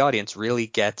segment of the audience really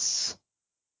gets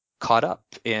caught up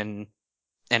in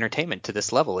entertainment to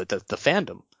this level, the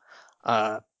fandom.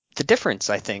 The difference,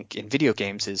 I think, in video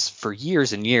games is, for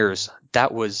years and years,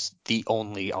 that was the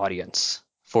only audience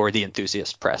for the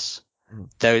enthusiast press.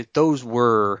 Those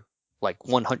were like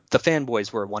 100. The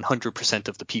fanboys were 100%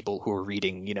 of the people who were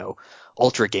reading,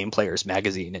 Ultra Game Players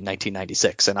magazine in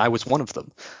 1996, and I was one of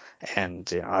them.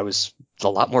 And I was a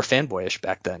lot more fanboyish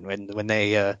back then when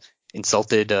they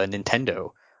insulted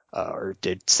Nintendo. Or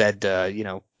said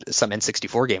some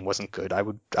N64 game wasn't good, I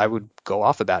would go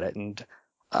off about it, and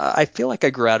I feel like I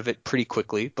grew out of it pretty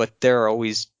quickly. But there are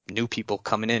always new people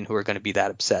coming in who are going to be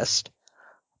that obsessed.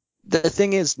 The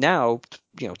thing is, now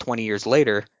 20 years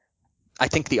later, I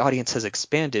think the audience has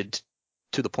expanded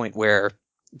to the point where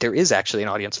there is actually an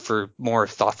audience for more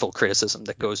thoughtful criticism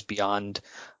that goes beyond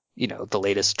the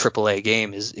latest AAA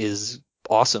game is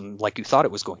awesome like you thought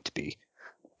it was going to be.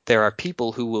 There are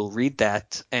people who will read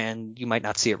that, and you might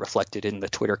not see it reflected in the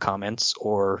Twitter comments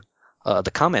or the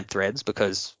comment threads,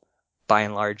 because by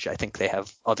and large, I think they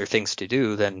have other things to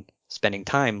do than spending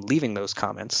time leaving those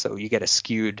comments. So you get a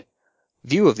skewed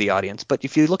view of the audience. But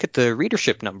if you look at the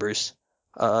readership numbers,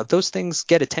 those things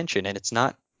get attention, and it's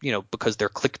not, because they're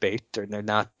clickbait, or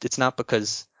it's not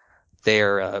because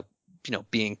they're,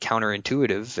 being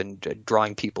counterintuitive and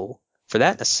drawing people for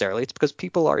that necessarily. It's because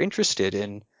people are interested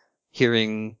in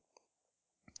hearing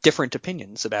different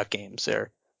opinions about games. They're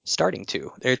starting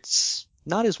to. It's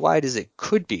not as wide as it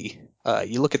could be.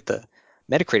 You look at the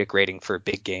Metacritic rating for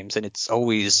big games, and it's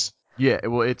always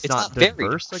it's not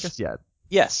diverse, I guess. Yeah.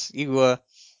 Yes, or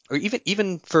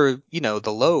even for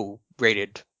the low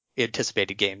rated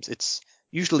anticipated games, it's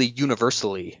usually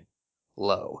universally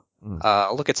low.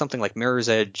 Look at something like Mirror's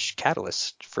Edge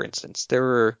Catalyst, for instance. There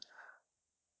were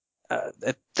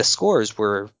the scores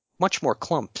were much more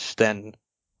clumped than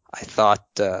I thought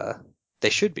they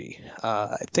should be.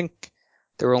 I think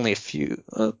There were only a few.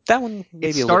 That one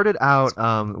maybe It started out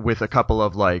with a couple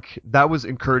of that was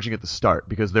encouraging at the start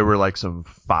because there were some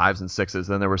 5s and 6s,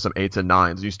 then there were some 8s and 9s.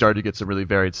 And you started to get some really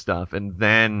varied stuff, and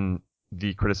then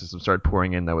the criticism started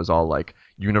pouring in that was all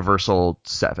universal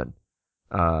 7.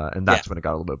 And that's when it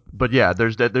got a little bit. But yeah,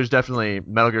 there's definitely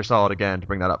Metal Gear Solid, again, to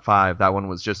bring that up, 5. That one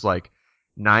was just 9s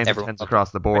and 10s across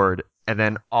the board. And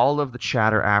then all of the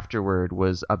chatter afterward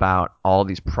was about all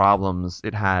these problems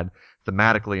it had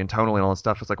thematically and tonally and all that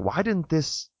stuff. It's why didn't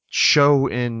this show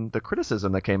in the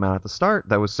criticism that came out at the start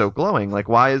that was so glowing?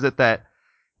 Why is it that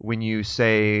when you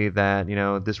say that,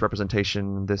 this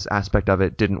representation, this aspect of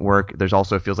it didn't work, there's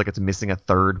also, it feels like it's missing a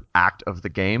third act of the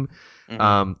game.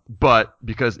 Mm-hmm. But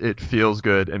because it feels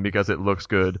good and because it looks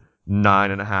good,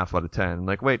 9.5 out of 10.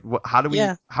 Wait, how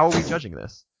are we judging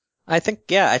this? I think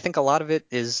a lot of it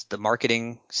is the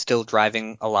marketing still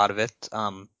driving a lot of it.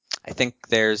 I think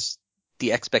there's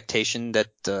the expectation that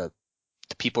the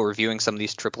people reviewing some of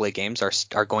these AAA games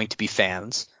are going to be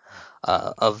fans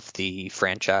of the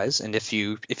franchise, and if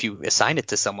you assign it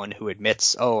to someone who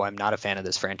admits, oh, I'm not a fan of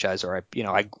this franchise, or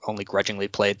I only grudgingly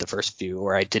played the first few,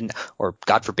 or I didn't, or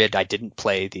God forbid, I didn't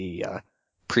play the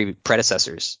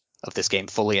predecessors of this game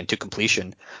fully and to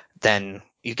completion, then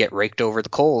you get raked over the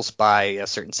coals by a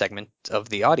certain segment of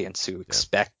the audience who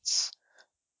expects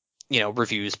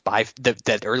reviews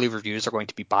that early reviews are going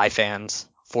to be by fans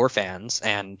for fans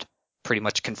and pretty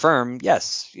much confirm,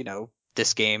 yes,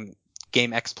 this game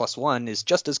X+1 is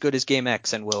just as good as Game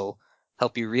X and will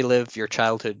help you relive your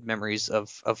childhood memories of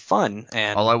fun.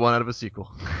 And all I want out of a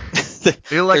sequel.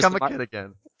 Feel like I'm a kid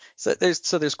again. So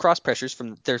there's cross pressures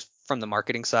from the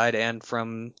marketing side and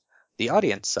from the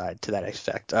audience side to that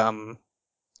effect.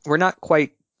 We're not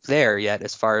quite there yet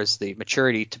as far as the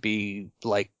maturity to be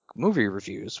like movie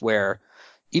reviews, where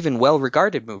even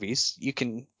well-regarded movies, you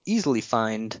can easily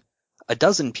find a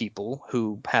dozen people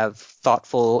who have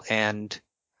thoughtful and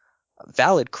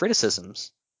valid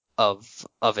criticisms of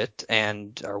it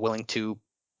and are willing to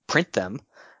print them.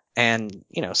 And,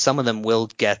 some of them will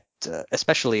get,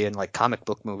 especially in comic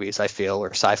book movies, I feel, or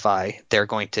sci-fi, they're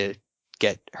going to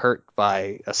get hurt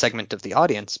by a segment of the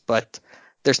audience, but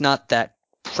there's not that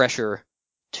pressure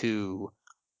to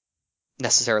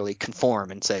necessarily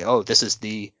conform and say, oh, this is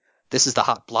the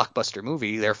hot blockbuster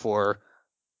movie, therefore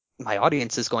my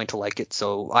audience is going to like it,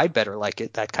 so I better like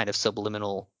it. That kind of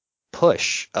subliminal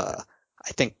push. I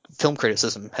think film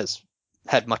criticism has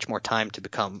had much more time to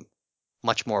become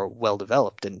much more well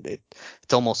developed, and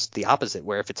it's almost the opposite,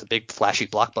 where if it's a big flashy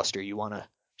blockbuster, you want to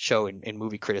show in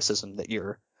movie criticism that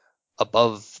you're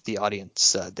above the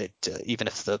audience, that even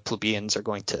if the plebeians are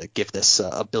going to give this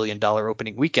 $1 billion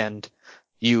opening weekend,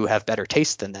 you have better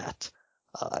taste than that.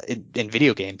 In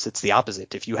video games, it's the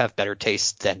opposite. If you have better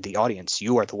taste than the audience,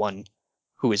 you are the one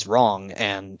who is wrong,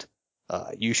 and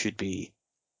you should be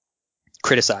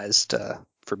criticized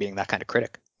for being that kind of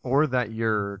critic. Or that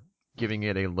you're giving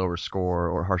it a lower score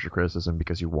or harsher criticism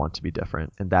because you want to be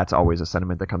different. And that's always a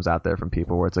sentiment that comes out there from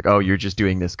people, where it's oh, you're just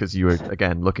doing this because you are,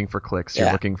 again, looking for clicks.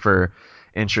 You're looking for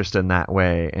interest in that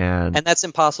way. And that's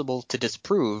impossible to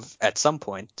disprove at some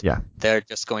point. Yeah. They're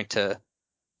just going to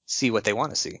see what they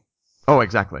want to see. Oh,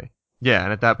 exactly. Yeah,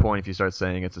 and at that point, if you start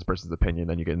saying it's this person's opinion,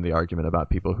 then you get in the argument about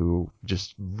people who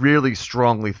just really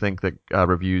strongly think that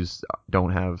reviews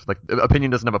don't have,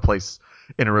 opinion doesn't have a place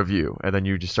in a review, and then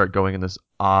you just start going in this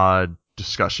odd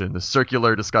discussion, this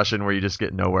circular discussion where you just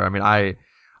get nowhere. I mean, I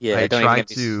tried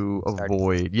to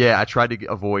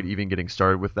avoid even getting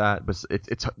started with that, but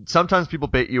it's sometimes people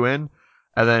bait you in,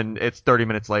 and then it's 30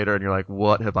 minutes later, and you're like,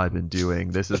 what have I been doing?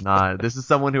 This is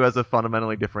someone who has a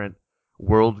fundamentally different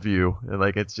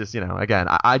worldview. It's just, again,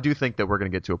 I do think that we're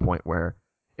going to get to a point where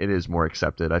it is more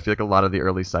accepted. I feel like a lot of the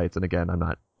early sites, and again, I'm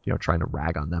not, trying to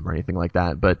rag on them or anything like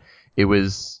that, but it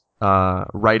was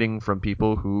writing from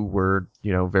people who were,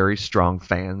 very strong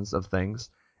fans of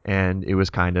things, and it was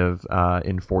kind of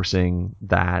enforcing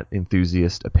that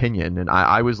enthusiast opinion. And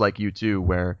I was like you too,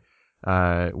 where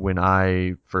when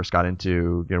I first got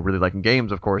into, really liking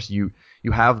games, of course, you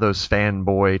have those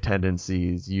fanboy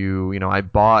tendencies. I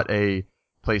bought a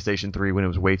PlayStation 3 when it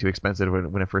was way too expensive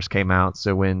when it first came out.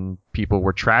 So when people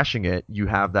were trashing it, you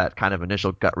have that kind of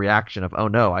initial gut reaction of, oh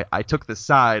no, I took this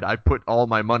side. I put all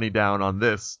my money down on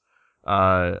this.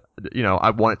 I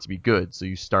want it to be good. So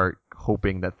you start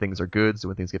hoping that things are good. So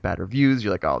when things get bad reviews,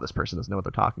 you're like, oh, this person doesn't know what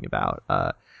they're talking about.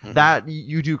 That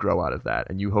you do grow out of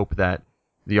that, and you hope that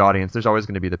the audience, there's always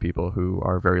going to be the people who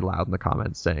are very loud in the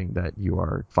comments saying that you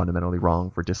are fundamentally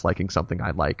wrong for disliking something I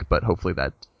like, but hopefully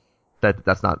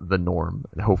that's not the norm,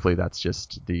 and hopefully that's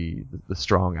just the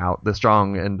strong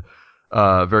and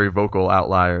very vocal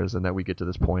outliers, and that we get to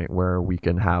this point where we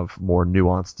can have more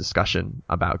nuanced discussion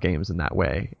about games in that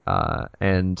way.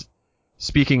 And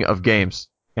speaking of games,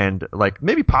 and like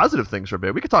maybe positive things for a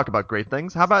bit, we could talk about great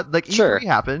things. How about like E3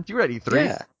 happened? You were at E3.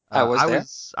 Yeah, I was there.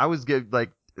 I was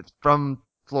from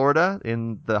Florida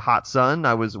in the hot sun.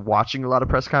 I was watching a lot of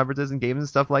press conferences and games and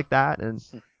stuff like that, and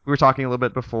we were talking a little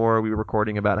bit before we were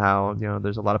recording about how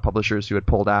there's a lot of publishers who had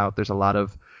pulled out. There's a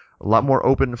lot more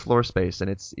open floor space, and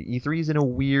it's E3 is in a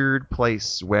weird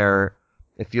place where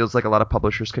it feels like a lot of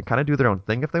publishers could kind of do their own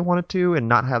thing if they wanted to, and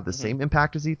not have the same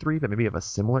impact as E3, but maybe have a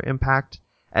similar impact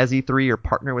as E3, or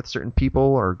partner with certain people,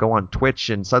 or go on Twitch,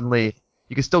 and suddenly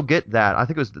you can still get that. I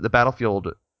think it was the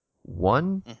Battlefield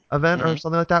 1 event or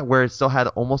something like that, where it still had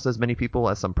almost as many people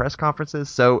as some press conferences.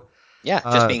 So yeah,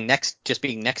 just being next to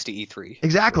E3.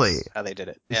 Exactly. How they did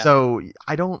it. Yeah. So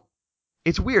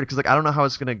it's weird because I don't know how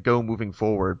it's gonna go moving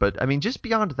forward, but I mean, just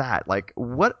beyond that, like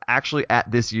what actually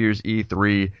at this year's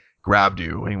E3 grabbed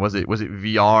you? I mean, was it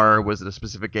VR? Was it a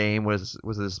specific game? Was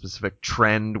it a specific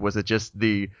trend? Was it just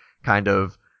the kind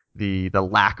of the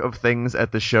lack of things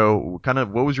at the show? Kind of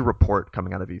what was your report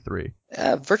coming out of E3?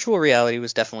 Virtual reality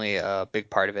was definitely a big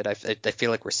part of it. I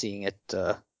feel like we're seeing it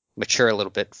mature a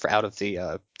little bit out of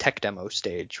the tech demo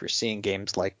stage. We're seeing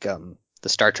games like the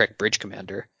Star Trek Bridge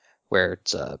Commander, where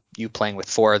it's you playing with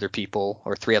 4 other people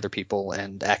or 3 other people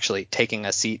and actually taking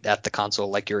a seat at the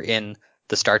console like you're in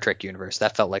the Star Trek universe.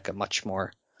 That felt like a much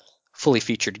more fully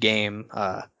featured game.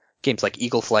 Games like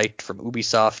Eagle Flight from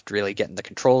Ubisoft really getting the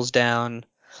controls down.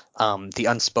 The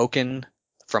Unspoken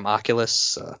from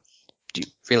Oculus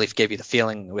really gave you the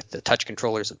feeling with the touch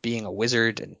controllers of being a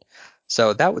wizard, and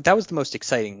so that was the most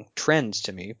exciting trend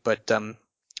to me. But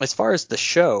as far as the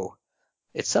show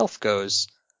itself goes,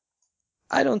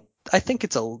 I think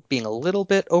it's being a little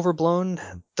bit overblown.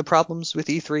 The problems with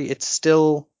E3, it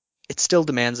still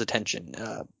demands attention,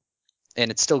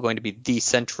 and it's still going to be the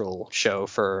central show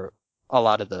for a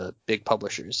lot of the big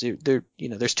publishers.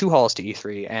 There's 2 halls to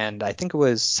E3, and I think it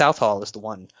was South Hall is the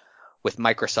one with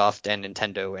Microsoft and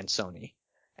Nintendo and Sony.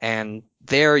 And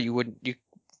there you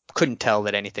couldn't tell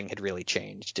that anything had really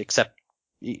changed, except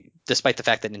despite the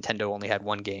fact that Nintendo only had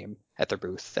 1 game at their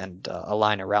booth and a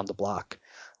line around the block.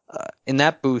 In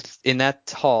that booth, in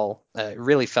that hall, it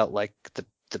really felt like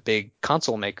the big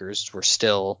console makers were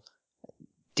still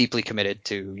deeply committed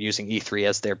to using E3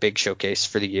 as their big showcase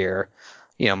for the year.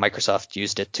 Microsoft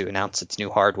used it to announce its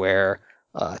new hardware,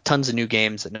 tons of new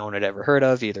games that no one had ever heard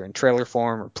of, either in trailer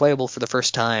form or playable for the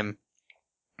first time.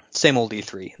 Same old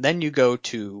E3. Then you go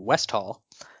to West Hall,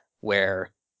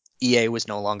 where EA was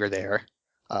no longer there.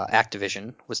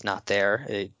 Activision was not there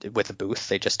with a booth.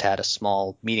 They just had a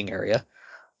small meeting area,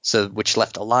 which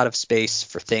left a lot of space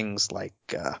for things like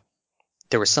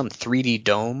there was some 3D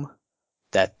dome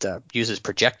that uses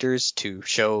projectors to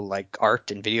show like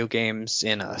art and video games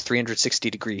in a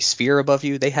 360-degree sphere above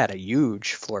you. They had a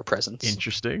huge floor presence.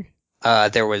 Interesting.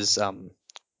 There was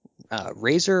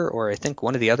Razer, or I think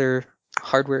one of the other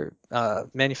hardware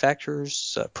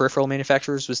manufacturers, peripheral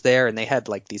manufacturers, was there, and they had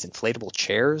like these inflatable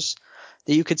chairs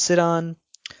that you could sit on.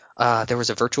 There was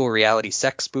a virtual reality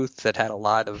sex booth that had a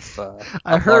lot of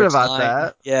I heard about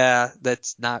that. Yeah,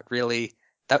 that's not really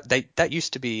that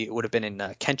used to be, it would have been in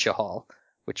Kensha Hall,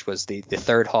 which was the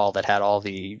 3rd hall that had all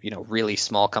the really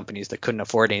small companies that couldn't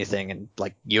afford anything, and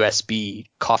like USB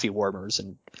coffee warmers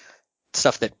and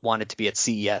stuff that wanted to be at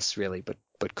CES really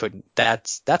but couldn't.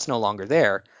 That's no longer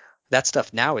there. That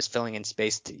stuff now is filling in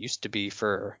space that used to be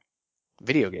for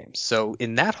video games. So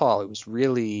in that hall, it was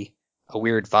really a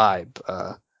weird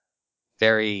vibe,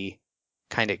 very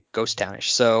kind of ghost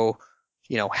townish. So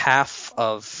half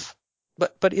of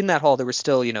but in that hall there were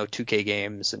still 2K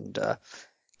games, and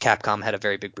Capcom had a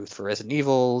very big booth for Resident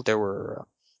Evil. There were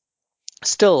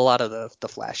still a lot of the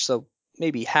Flash. So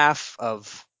maybe half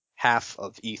of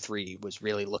E3 was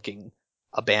really looking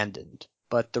abandoned.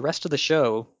 But the rest of the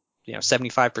show,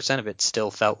 75% of it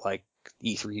still felt like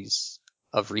E3s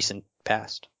of recent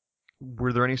past.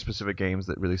 Were there any specific games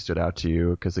that really stood out to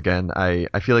you? Because again,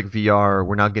 I feel like VR,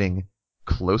 we're now getting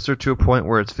closer to a point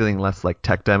where it's feeling less like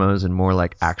tech demos and more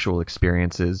like actual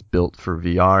experiences built for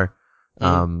VR.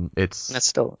 It's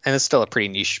still a pretty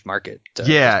niche market.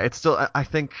 It's still, I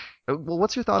think. Well,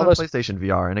 what's your thought on PlayStation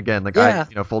VR? And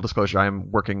again, full disclosure,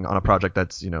 I'm working on a project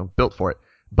that's built for it.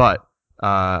 But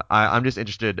I'm just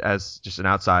interested as just an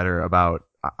outsider about.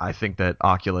 I think that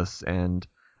Oculus and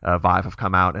Vive have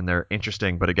come out and they're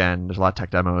interesting, but again, there's a lot of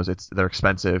tech demos. They're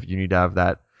expensive. You need to have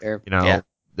that,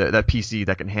 that PC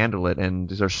that can handle it. And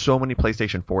there's so many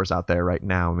PlayStation 4s out there right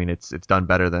now. I mean, it's done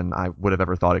better than I would have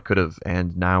ever thought it could have.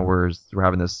 And now we're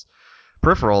having this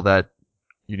peripheral that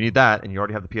you need that, and you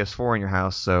already have the PS4 in your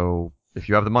house, so if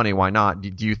you have the money, why not?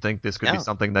 Do you think this could be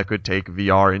something that could take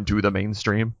VR into the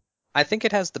mainstream? I think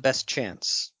it has the best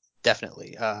chance,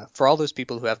 definitely. For all those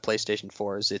people who have PlayStation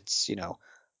 4s, it's,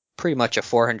 pretty much a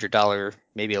 $400,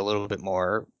 maybe a little bit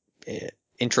more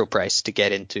intro price to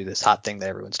get into this hot thing that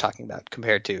everyone's talking about,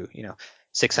 compared to,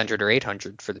 $600 or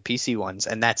 $800 for the PC ones.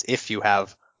 And that's if you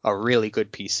have a really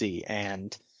good PC.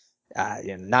 And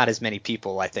not as many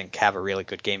people, I think, have a really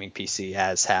good gaming PC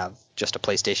as have just a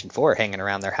PlayStation 4 hanging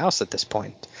around their house at this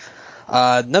point.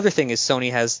 Another thing is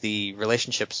Sony has the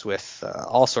relationships with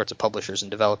all sorts of publishers and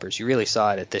developers. You really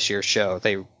saw it at this year's show.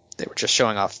 They were just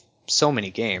showing off so many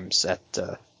games at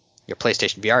your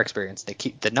PlayStation VR experience. They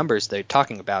keep the numbers they're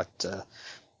talking about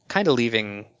kind of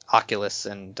leaving Oculus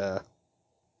and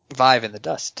Vive in the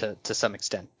dust to some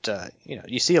extent.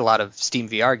 You see a lot of Steam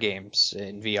VR games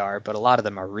in VR, but a lot of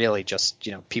them are really just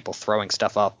people throwing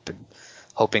stuff up and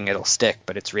hoping it'll stick,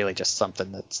 but it's really just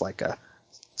something that's like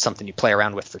something you play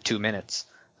around with for 2 minutes.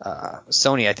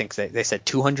 Sony, I think they said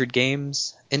 200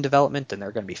 games in development, and there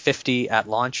are going to be 50 at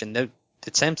launch, and it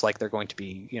seems like they're going to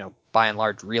be, by and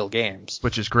large, real games.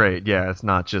 Which is great. Yeah, it's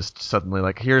not just suddenly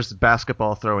like, here's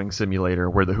basketball throwing simulator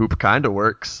where the hoop kind of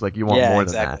works. Like, you want more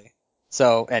than that.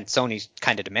 So, and Sony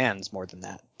kind of demands more than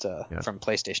that from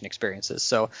PlayStation experiences.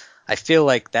 So I feel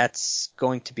like that's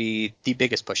going to be the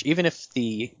biggest push. Even if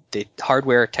the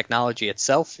hardware technology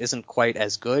itself isn't quite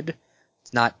as good,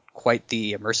 it's not quite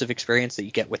the immersive experience that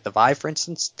you get with the Vive, for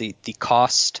instance, the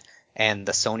cost and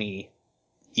the Sony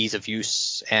ease of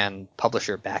use and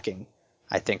publisher backing,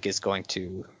 I think, is going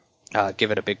to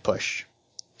give it a big push.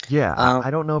 Yeah,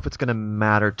 I don't know if it's going to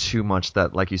matter too much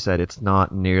that, like you said, it's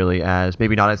not nearly as,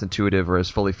 maybe not as intuitive or as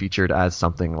fully featured as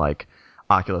something like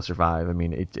Oculus or Vive. I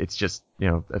mean, it's just,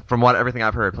 from everything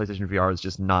I've heard, PlayStation VR is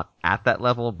just not at that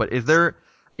level. But is there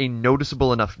a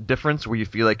noticeable enough difference where you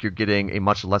feel like you're getting a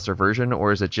much lesser version,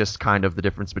 or is it just kind of the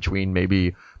difference between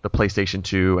maybe the PlayStation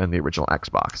 2 and the original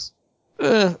Xbox?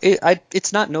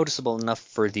 It's not noticeable enough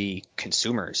for the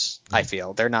consumers, I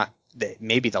feel.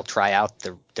 Maybe they'll try out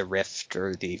the Rift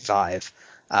or the Vive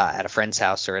at a friend's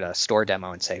house or at a store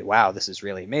demo and say, wow, this is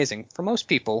really amazing. For most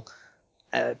people,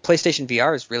 PlayStation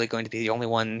VR is really going to be the only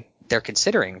one they're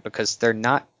considering, because they're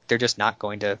just not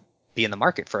going to be in the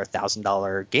market for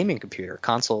 $1,000 gaming computer.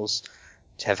 Consoles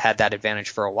have had that advantage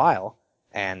for a while,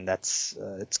 and it's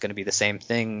going to be the same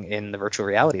thing in the virtual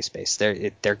reality space.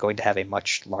 They're going to have a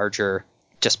much larger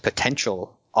just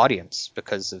potential audience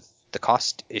because of the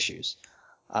cost issues.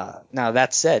 Now,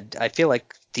 that said, I feel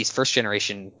like these first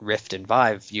generation Rift and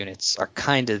Vive units are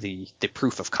kind of the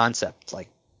proof of concept. Like,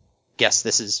 yes,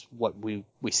 this is what we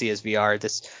see as VR.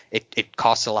 It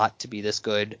costs a lot to be this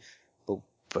good,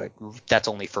 but that's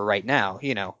only for right now.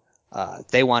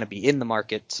 They want to be in the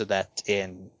market so that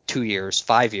in 2 years,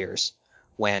 5 years,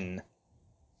 when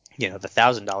the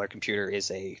 $1,000 computer is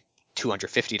a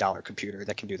 $250 computer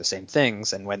that can do the same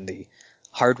things, and when the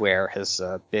hardware has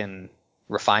been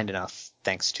refined enough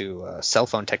thanks to cell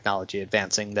phone technology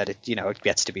advancing that it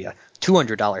gets to be a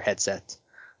 $200 headset,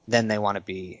 then they want to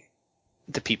be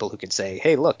the people who can say,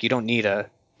 hey, look, you don't need a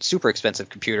super expensive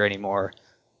computer anymore.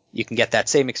 You can get that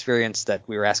same experience that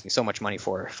we were asking so much money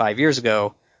for 5 years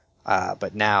ago,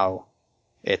 but now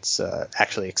it's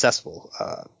actually accessible.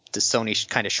 Does Sony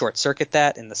kind of short circuit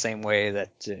that in the same way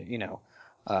that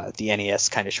the NES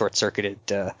kind of short circuited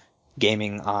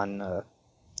gaming on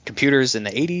computers in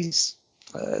the 80s?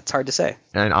 It's hard to say.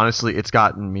 And honestly, it's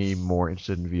gotten me more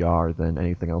interested in VR than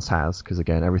anything else has, because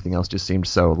again, everything else just seemed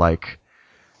so like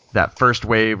that first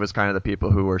wave was kind of the people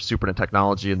who are super into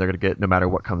technology and they're going to get no matter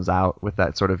what comes out with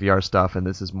that sort of VR stuff. And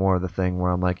this is more of the thing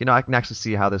where I'm like, I can actually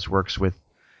see how this works with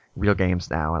real games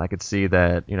now. And I could see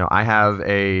that, I have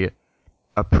a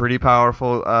pretty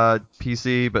powerful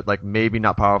PC, but like maybe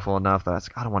not powerful enough that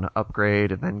I don't want to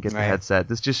upgrade and then get the headset.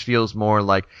 This just feels more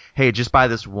like, hey, just buy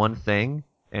this one thing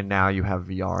and now you have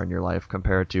VR in your life,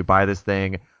 compared to buy this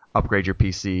thing, upgrade your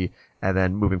PC, and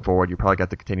then moving forward, you probably got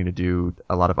to continue to do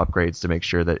a lot of upgrades to make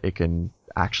sure that it can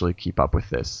actually keep up with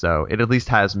this. So it at least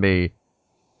has me,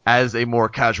 as a more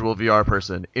casual VR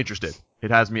person, interested.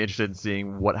 It has me interested in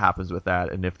seeing what happens with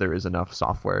that and if there is enough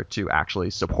software to actually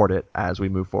support it as we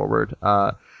move forward.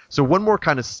 So one more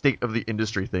kind of state of the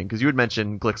industry thing, because you had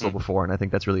mentioned Glixel before, and I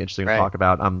think that's really interesting to talk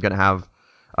about. I'm going to have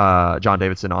John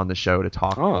Davidson on the show to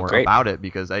talk more about it,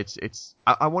 because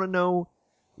I want to know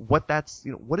what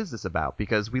what is this about?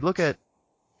 Because we look at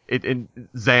it, and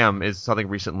ZAM is something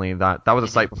recently that was a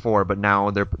site before, but now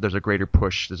there's a greater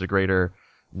push, there's a greater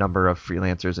number of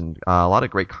freelancers and a lot of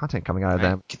great content coming out of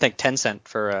them. You can thank Tencent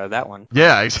for that one.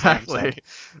 Yeah, exactly.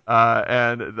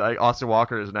 And like Austin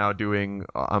Walker is now doing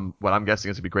what I'm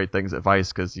guessing is to be great things at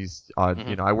Vice, because he's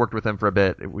I worked with him for a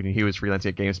bit when he was freelancing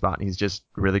at GameSpot, and he's just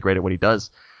really great at what he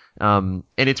does. And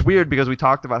it's weird because we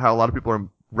talked about how a lot of people are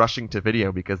rushing to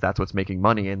video because that's what's making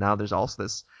money, and now there's also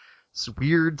this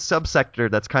weird subsector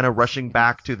that's kind of rushing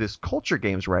back to this culture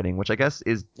games writing, which I guess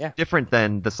is different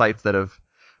than the sites that have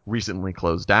recently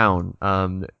closed down.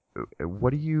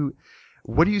 What do you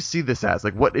see this as?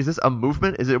 Like, what is this a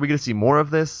movement? Are we going to see more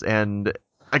of this? And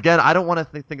again, I don't want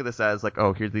to think of this as like,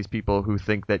 oh, here's these people who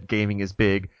think that gaming is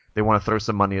big. They want to throw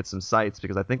some money at some sites,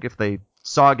 because I think if they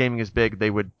saw gaming as big, they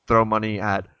would throw money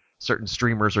at certain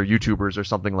streamers or YouTubers or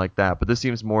something like that. But this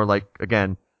seems more like,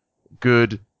 again,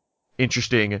 good,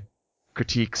 interesting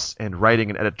critiques and writing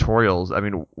and editorials. I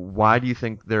mean, why do you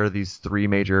think there are these three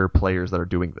major players that are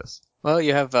doing this? Well,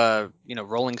 you have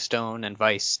Rolling Stone and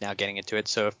Vice now getting into it.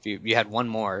 So if you had one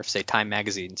more, if say Time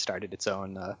Magazine started its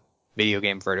own video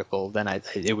game vertical, then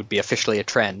it would be officially a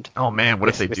trend. Oh man, what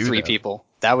if they with do three that? people?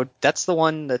 That's the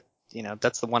one that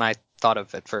that's the one I thought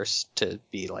of at first to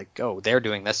be like, oh, they're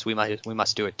doing this, we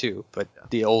must do it too. But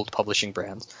the old publishing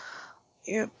brands,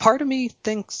 part of me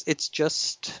thinks it's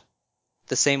just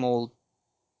the same old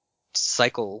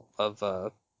cycle of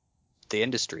the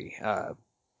industry.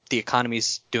 The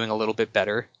economy's doing a little bit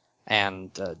better,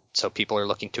 and so people are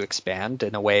looking to expand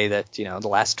in a way that the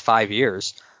last 5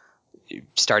 years,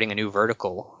 starting a new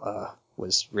vertical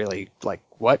was really like,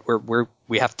 what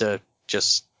we have to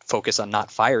just focus on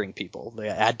not firing people. The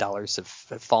ad dollars have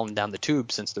fallen down the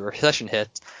tube since the recession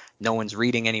hit. No one's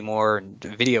reading anymore, and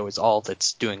video is all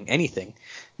that's doing anything.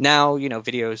 Now,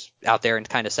 video's out there and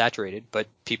kind of saturated, but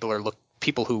people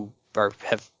who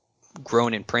have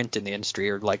grown in print in the industry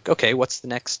are like, okay, what's the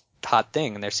next hot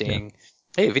thing? And they're seeing,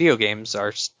 hey, video games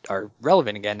are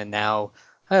relevant again, and now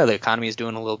the economy is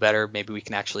doing a little better. Maybe we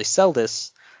can actually sell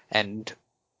this, and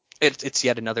it's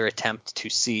yet another attempt to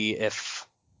see if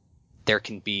there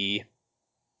can be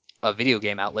a video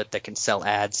game outlet that can sell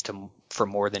ads for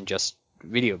more than just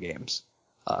video games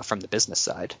from the business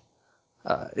side.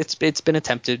 It's been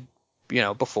attempted,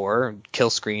 before. Kill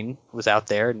Screen was out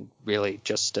there, and really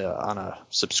just on a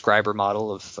subscriber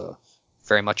model of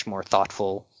very much more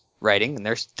thoughtful writing, and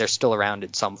they're still around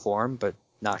in some form, but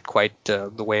not quite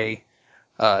the way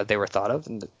they were thought of.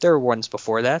 And there were ones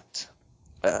before that.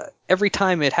 Every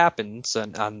time it happens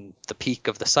on the peak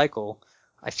of the cycle,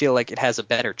 I feel like it has a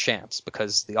better chance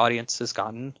because the audience has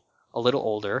gotten a little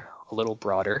older, a little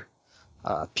broader.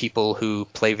 People who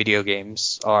play video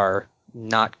games are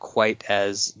not quite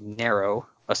as narrow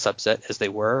a subset as they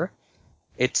were.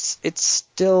 It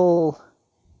still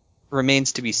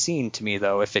remains to be seen to me,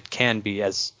 though, if it can be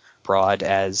as broad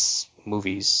as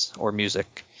movies or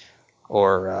music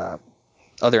or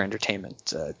other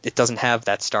entertainment. It doesn't have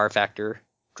that star factor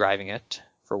driving it,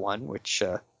 for one, which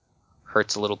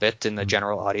hurts a little bit in the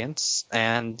general audience.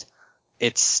 And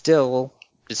it's still,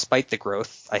 despite the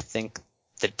growth, I think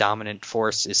the dominant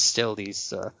force is still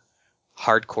these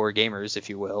hardcore gamers, if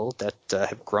you will, that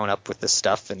have grown up with this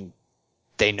stuff, and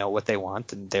they know what they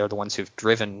want, and they're the ones who've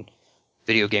driven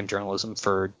video game journalism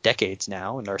for decades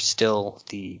now and are still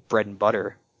the bread and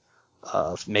butter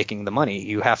of making the money.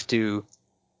 You have to,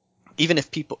 even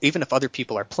if other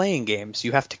people are playing games,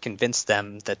 you have to convince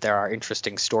them that there are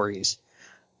interesting stories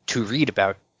to read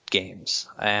about games,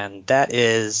 and that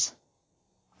is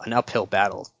an uphill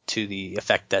battle to the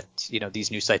effect that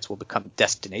these new sites will become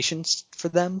destinations for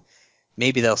them.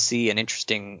 Maybe they'll see an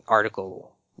interesting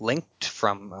article linked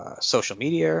from social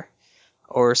media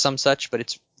or some such, but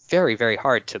it's very, very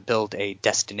hard to build a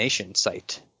destination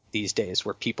site these days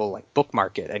where people like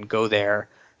bookmark it and go there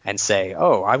and say,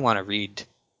 oh, I want to read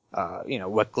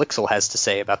what Glixel has to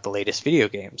say about the latest video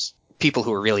games. People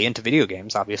who are really into video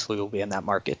games obviously will be in that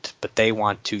market, but they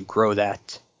want to grow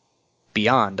that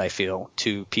beyond, I feel,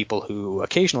 to people who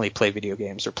occasionally play video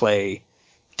games or play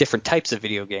different types of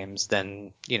video games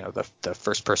than the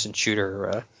first-person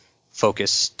shooter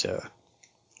focused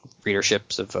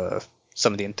readerships of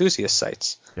some of the enthusiast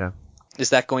sites. Yeah.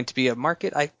 Is that going to be a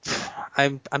market?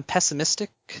 I'm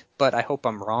pessimistic, but I hope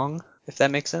I'm wrong, if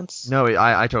that makes sense. No,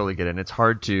 I totally get it. And it's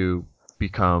hard to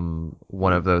become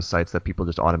one of those sites that people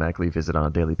just automatically visit on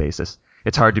a daily basis.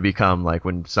 It's hard to become like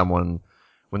when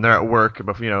they're at work,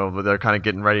 but they're kind of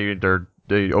getting ready,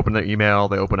 they open their email,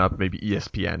 they open up maybe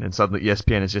ESPN, and suddenly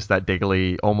ESPN is just that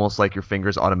daily, almost like your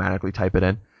fingers automatically type it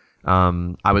in.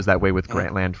 I was that way with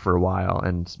Grantland for a while,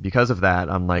 and because of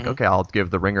that, I'm like, okay, I'll give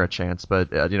The Ringer a chance, but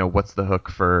what's the hook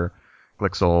for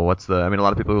Glixel? A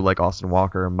lot of people who like Austin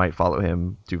Walker might follow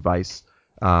him to Vice.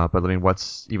 But I mean,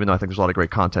 even though I think there's a lot of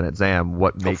great content at ZAM,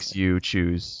 what makes you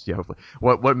choose? Yeah, hopefully,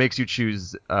 what makes you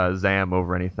choose ZAM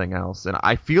over anything else? And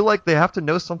I feel like they have to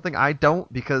know something I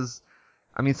don't, because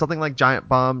I mean, something like Giant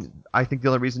Bomb, I think the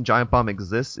only reason Giant Bomb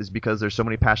exists is because there's so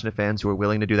many passionate fans who are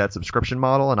willing to do that subscription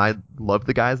model, and I love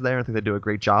the guys there. I think they do a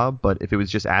great job, but if it was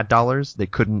just ad dollars, they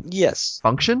couldn't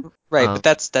function. Right, but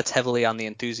that's heavily on the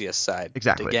enthusiast side.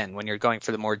 Exactly. Again, when you're going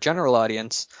for the more general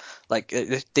audience, like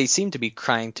they seem to be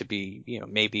trying to be,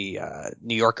 maybe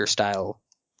New Yorker style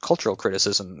cultural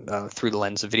criticism through the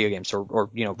lens of video games, or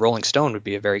Rolling Stone would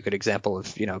be a very good example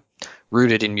of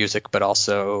rooted in music, but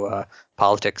also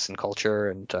politics and culture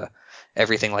and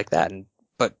everything like that.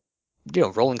 But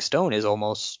Rolling Stone is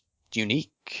almost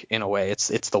unique in a way.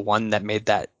 It's the one that made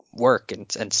that work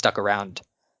and stuck around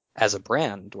as a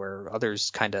brand, where others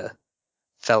kind of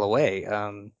fell away.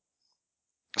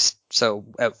 So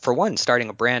for one, starting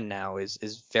a brand now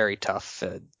is very tough.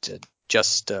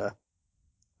 Just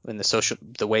in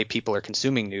the way people are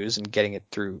consuming news and getting it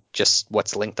through just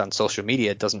what's linked on social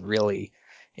media doesn't really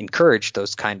encourage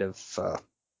those kind of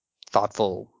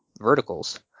thoughtful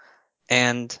verticals.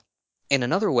 And in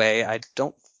another way, I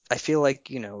feel like,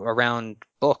 around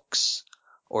books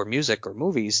or music or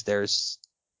movies, there's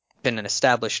been an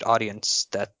established audience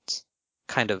that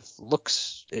kind of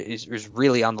is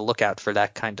really on the lookout for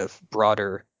that kind of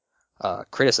broader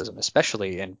criticism,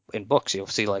 especially in books. You'll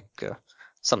see like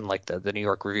something like the New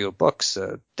York Review of Books,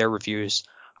 their reviews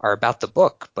are about the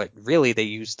book, but really they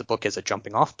use the book as a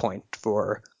jumping off point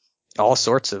for all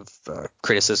sorts of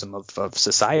criticism of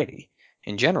society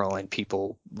in general, and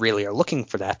people really are looking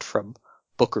for that from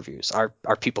book reviews. Are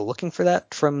people looking for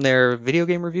that from their video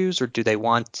game reviews, or do they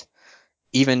want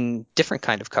even different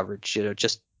kind of coverage,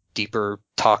 just deeper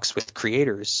talks with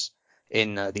creators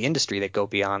in the industry that go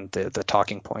beyond the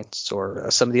talking points or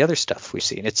some of the other stuff we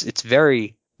see? And it's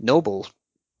very noble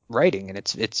writing, and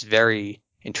it's very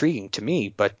intriguing to me,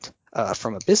 but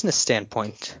from a business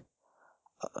standpoint,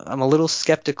 I'm a little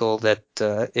skeptical that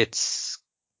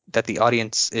that the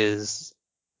audience is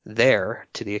there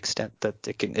to the extent that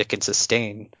it can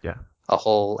sustain a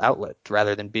whole outlet,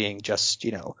 rather than being just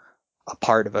a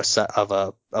part of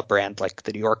a brand like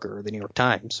the New Yorker or the New York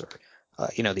Times, or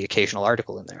the occasional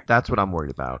article in there. That's what I'm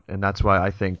worried about, and that's why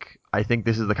I think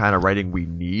this is the kind of writing we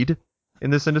need in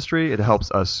this industry. It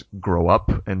helps us grow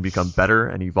up and become better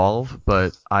and evolve.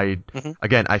 But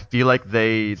again, I feel like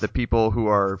the people who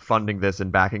are funding this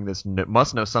and backing this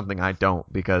must know something I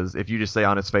don't, because if you just say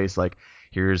on its face, like,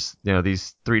 here's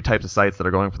these 3 types of sites that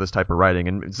are going for this type of writing,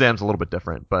 and ZAM's a little bit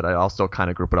different, but I'll still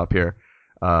kind of group it up here.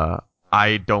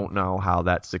 I don't know how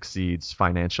that succeeds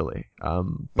financially.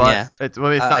 But it's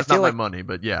not my money,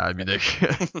 but yeah, I mean,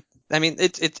 I mean,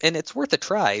 it's worth a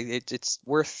try. It's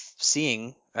worth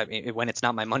seeing. I mean, when it's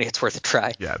not my money, it's worth a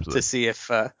try to see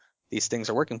if these things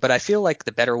are working. But I feel like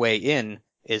the better way in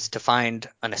is to find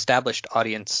an established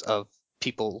audience of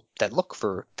people that look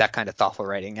for that kind of thoughtful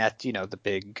writing at, the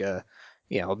big,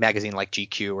 magazine like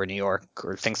GQ or New York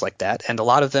or things like that. And a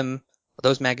lot of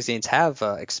those magazines have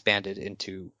expanded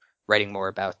into writing more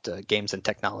about games and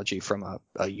technology from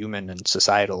a human and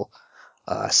societal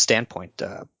standpoint.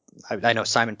 I know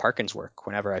Simon Parkin's work,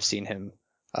 whenever I've seen him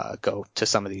go to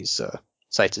some of these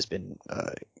sites, has been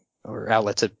or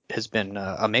outlets, has been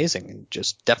amazing, and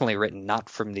just definitely written not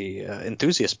from the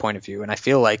enthusiast point of view. And I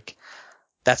feel like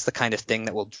that's the kind of thing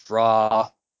that will draw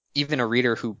even a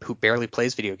reader who barely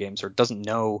plays video games or doesn't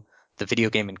know the video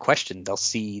game in question. They'll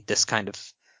see this kind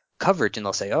of coverage and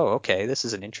they'll say, oh, okay, this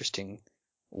is an interesting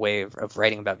way of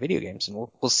writing about video games. And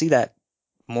we'll see that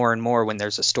more and more when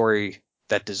there's a story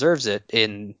that deserves it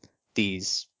in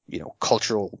these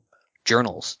cultural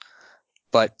journals.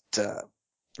 But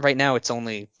right now it's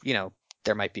only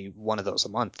there might be one of those a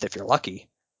month if you're lucky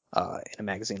in a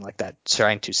magazine like that,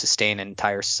 trying to sustain an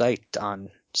entire site on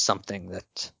something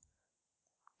that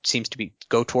seems to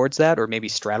go towards that, or maybe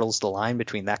straddles the line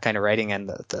between that kind of writing and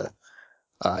the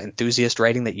enthusiast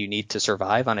writing that you need to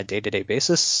survive on a day-to-day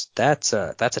basis. That's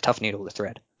a tough needle to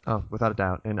thread. Oh, without a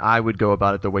doubt. And I would go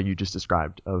about it the way you just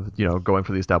described, of going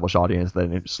for the established audience,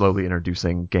 then slowly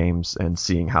introducing games and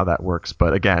seeing how that works.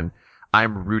 But again,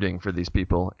 I'm rooting for these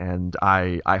people, and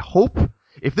I hope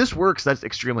if this works, that's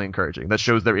extremely encouraging. That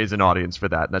shows there is an audience for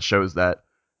that, and that shows that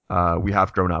we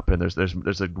have grown up, and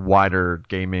there's a wider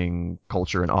gaming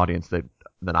culture and audience than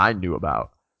I knew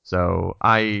about. So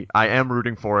I am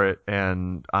rooting for it,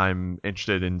 and I'm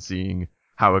interested in seeing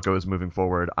how it goes moving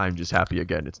forward. I'm just happy,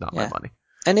 again, it's not my money.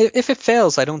 And if it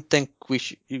fails, I don't think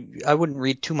I wouldn't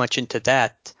read too much into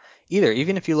that either.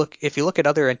 Even if you look at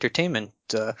other entertainment,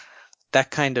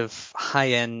 that kind of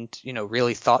high-end,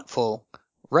 really thoughtful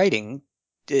writing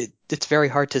it's very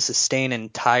hard to sustain an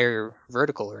entire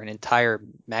vertical or an entire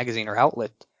magazine or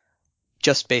outlet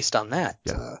just based on that.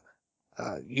 Yeah.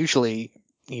 Usually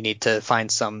you need to find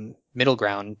some middle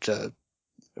ground.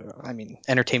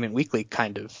 Entertainment Weekly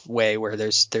kind of way where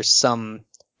there's some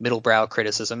middlebrow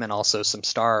criticism and also some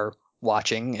star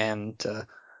watching, and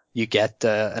you get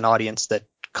an audience that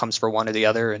comes for one or the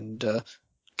other and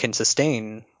can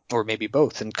sustain, or maybe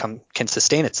both, and can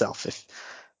sustain itself.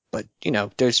 But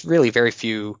there's really very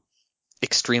few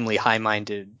extremely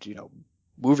high-minded,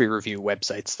 movie review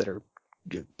websites that are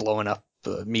blowing up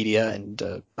media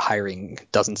and hiring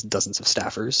dozens and dozens of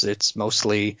staffers. It's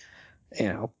mostly,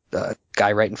 a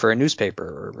guy writing for a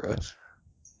newspaper or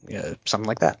something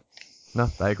like that. No,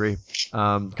 I agree.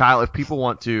 Kyle, if people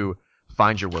want to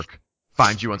find your work,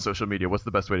 find you on social media, what's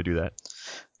the best way to do that?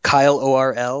 Kyle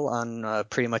ORL on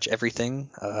pretty much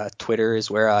everything. Twitter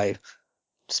is where I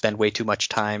spend way too much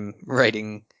time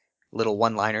writing little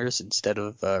one-liners instead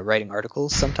of writing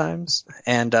articles sometimes.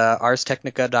 And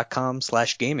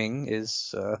arstechnica.com/gaming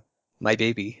is my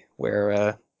baby,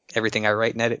 where everything I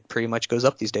write and edit pretty much goes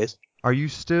up these days. Are you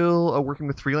still working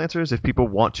with freelancers? If people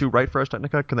want to write for Ars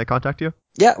Technica, can they contact you?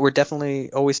 Yeah, we're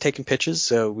definitely always taking pitches.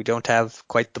 So we don't have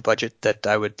quite the budget that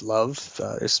I would love.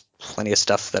 There's plenty of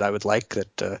stuff that I would like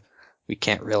that we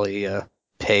can't really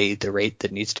pay the rate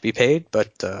that needs to be paid.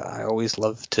 But I always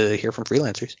love to hear from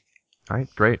freelancers. All right,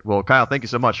 great. Well, Kyle, thank you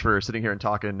so much for sitting here and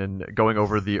talking and going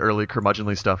over the early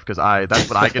curmudgeonly stuff, because that's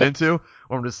what I get into.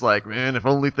 Where I'm just like, man, if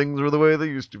only things were the way they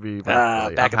used to be.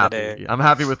 But back I'm in happy. the day. I'm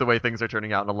happy with the way things are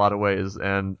turning out in a lot of ways.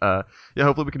 And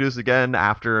hopefully we can do this again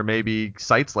after maybe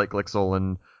sites like Glixel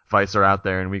and Vice are out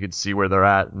there and we can see where they're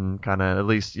at and kind of at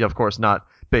least, of course, not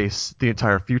base the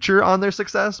entire future on their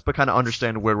success, but kind of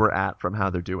understand where we're at from how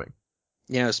they're doing.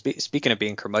 Speaking of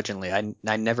being curmudgeonly,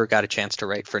 I never got a chance to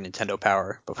write for Nintendo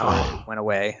Power before it went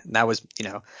away. And that was,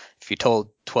 if you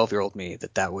told 12-year-old me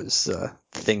that was the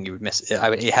thing you would miss,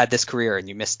 you had this career and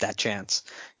you missed that chance,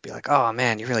 you'd be like, oh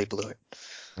man, you really blew it.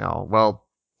 Oh, well,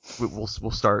 we'll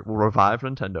revive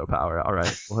Nintendo Power. All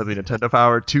right. We'll have the Nintendo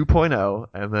Power 2.0,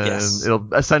 and then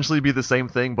It'll essentially be the same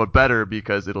thing, but better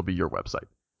because it'll be your website.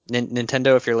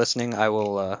 Nintendo, if you're listening, I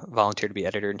will volunteer to be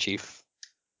editor-in-chief.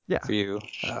 Yeah. For you,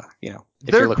 if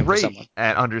they're you're looking great for someone.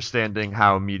 at understanding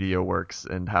how media works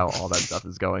and how all that stuff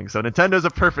is going. So Nintendo's a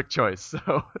perfect choice.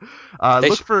 So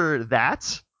look for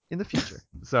that in the future.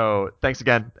 So thanks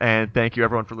again, and thank you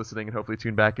everyone for listening, and hopefully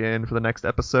tune back in for the next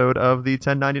episode of the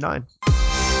 1099.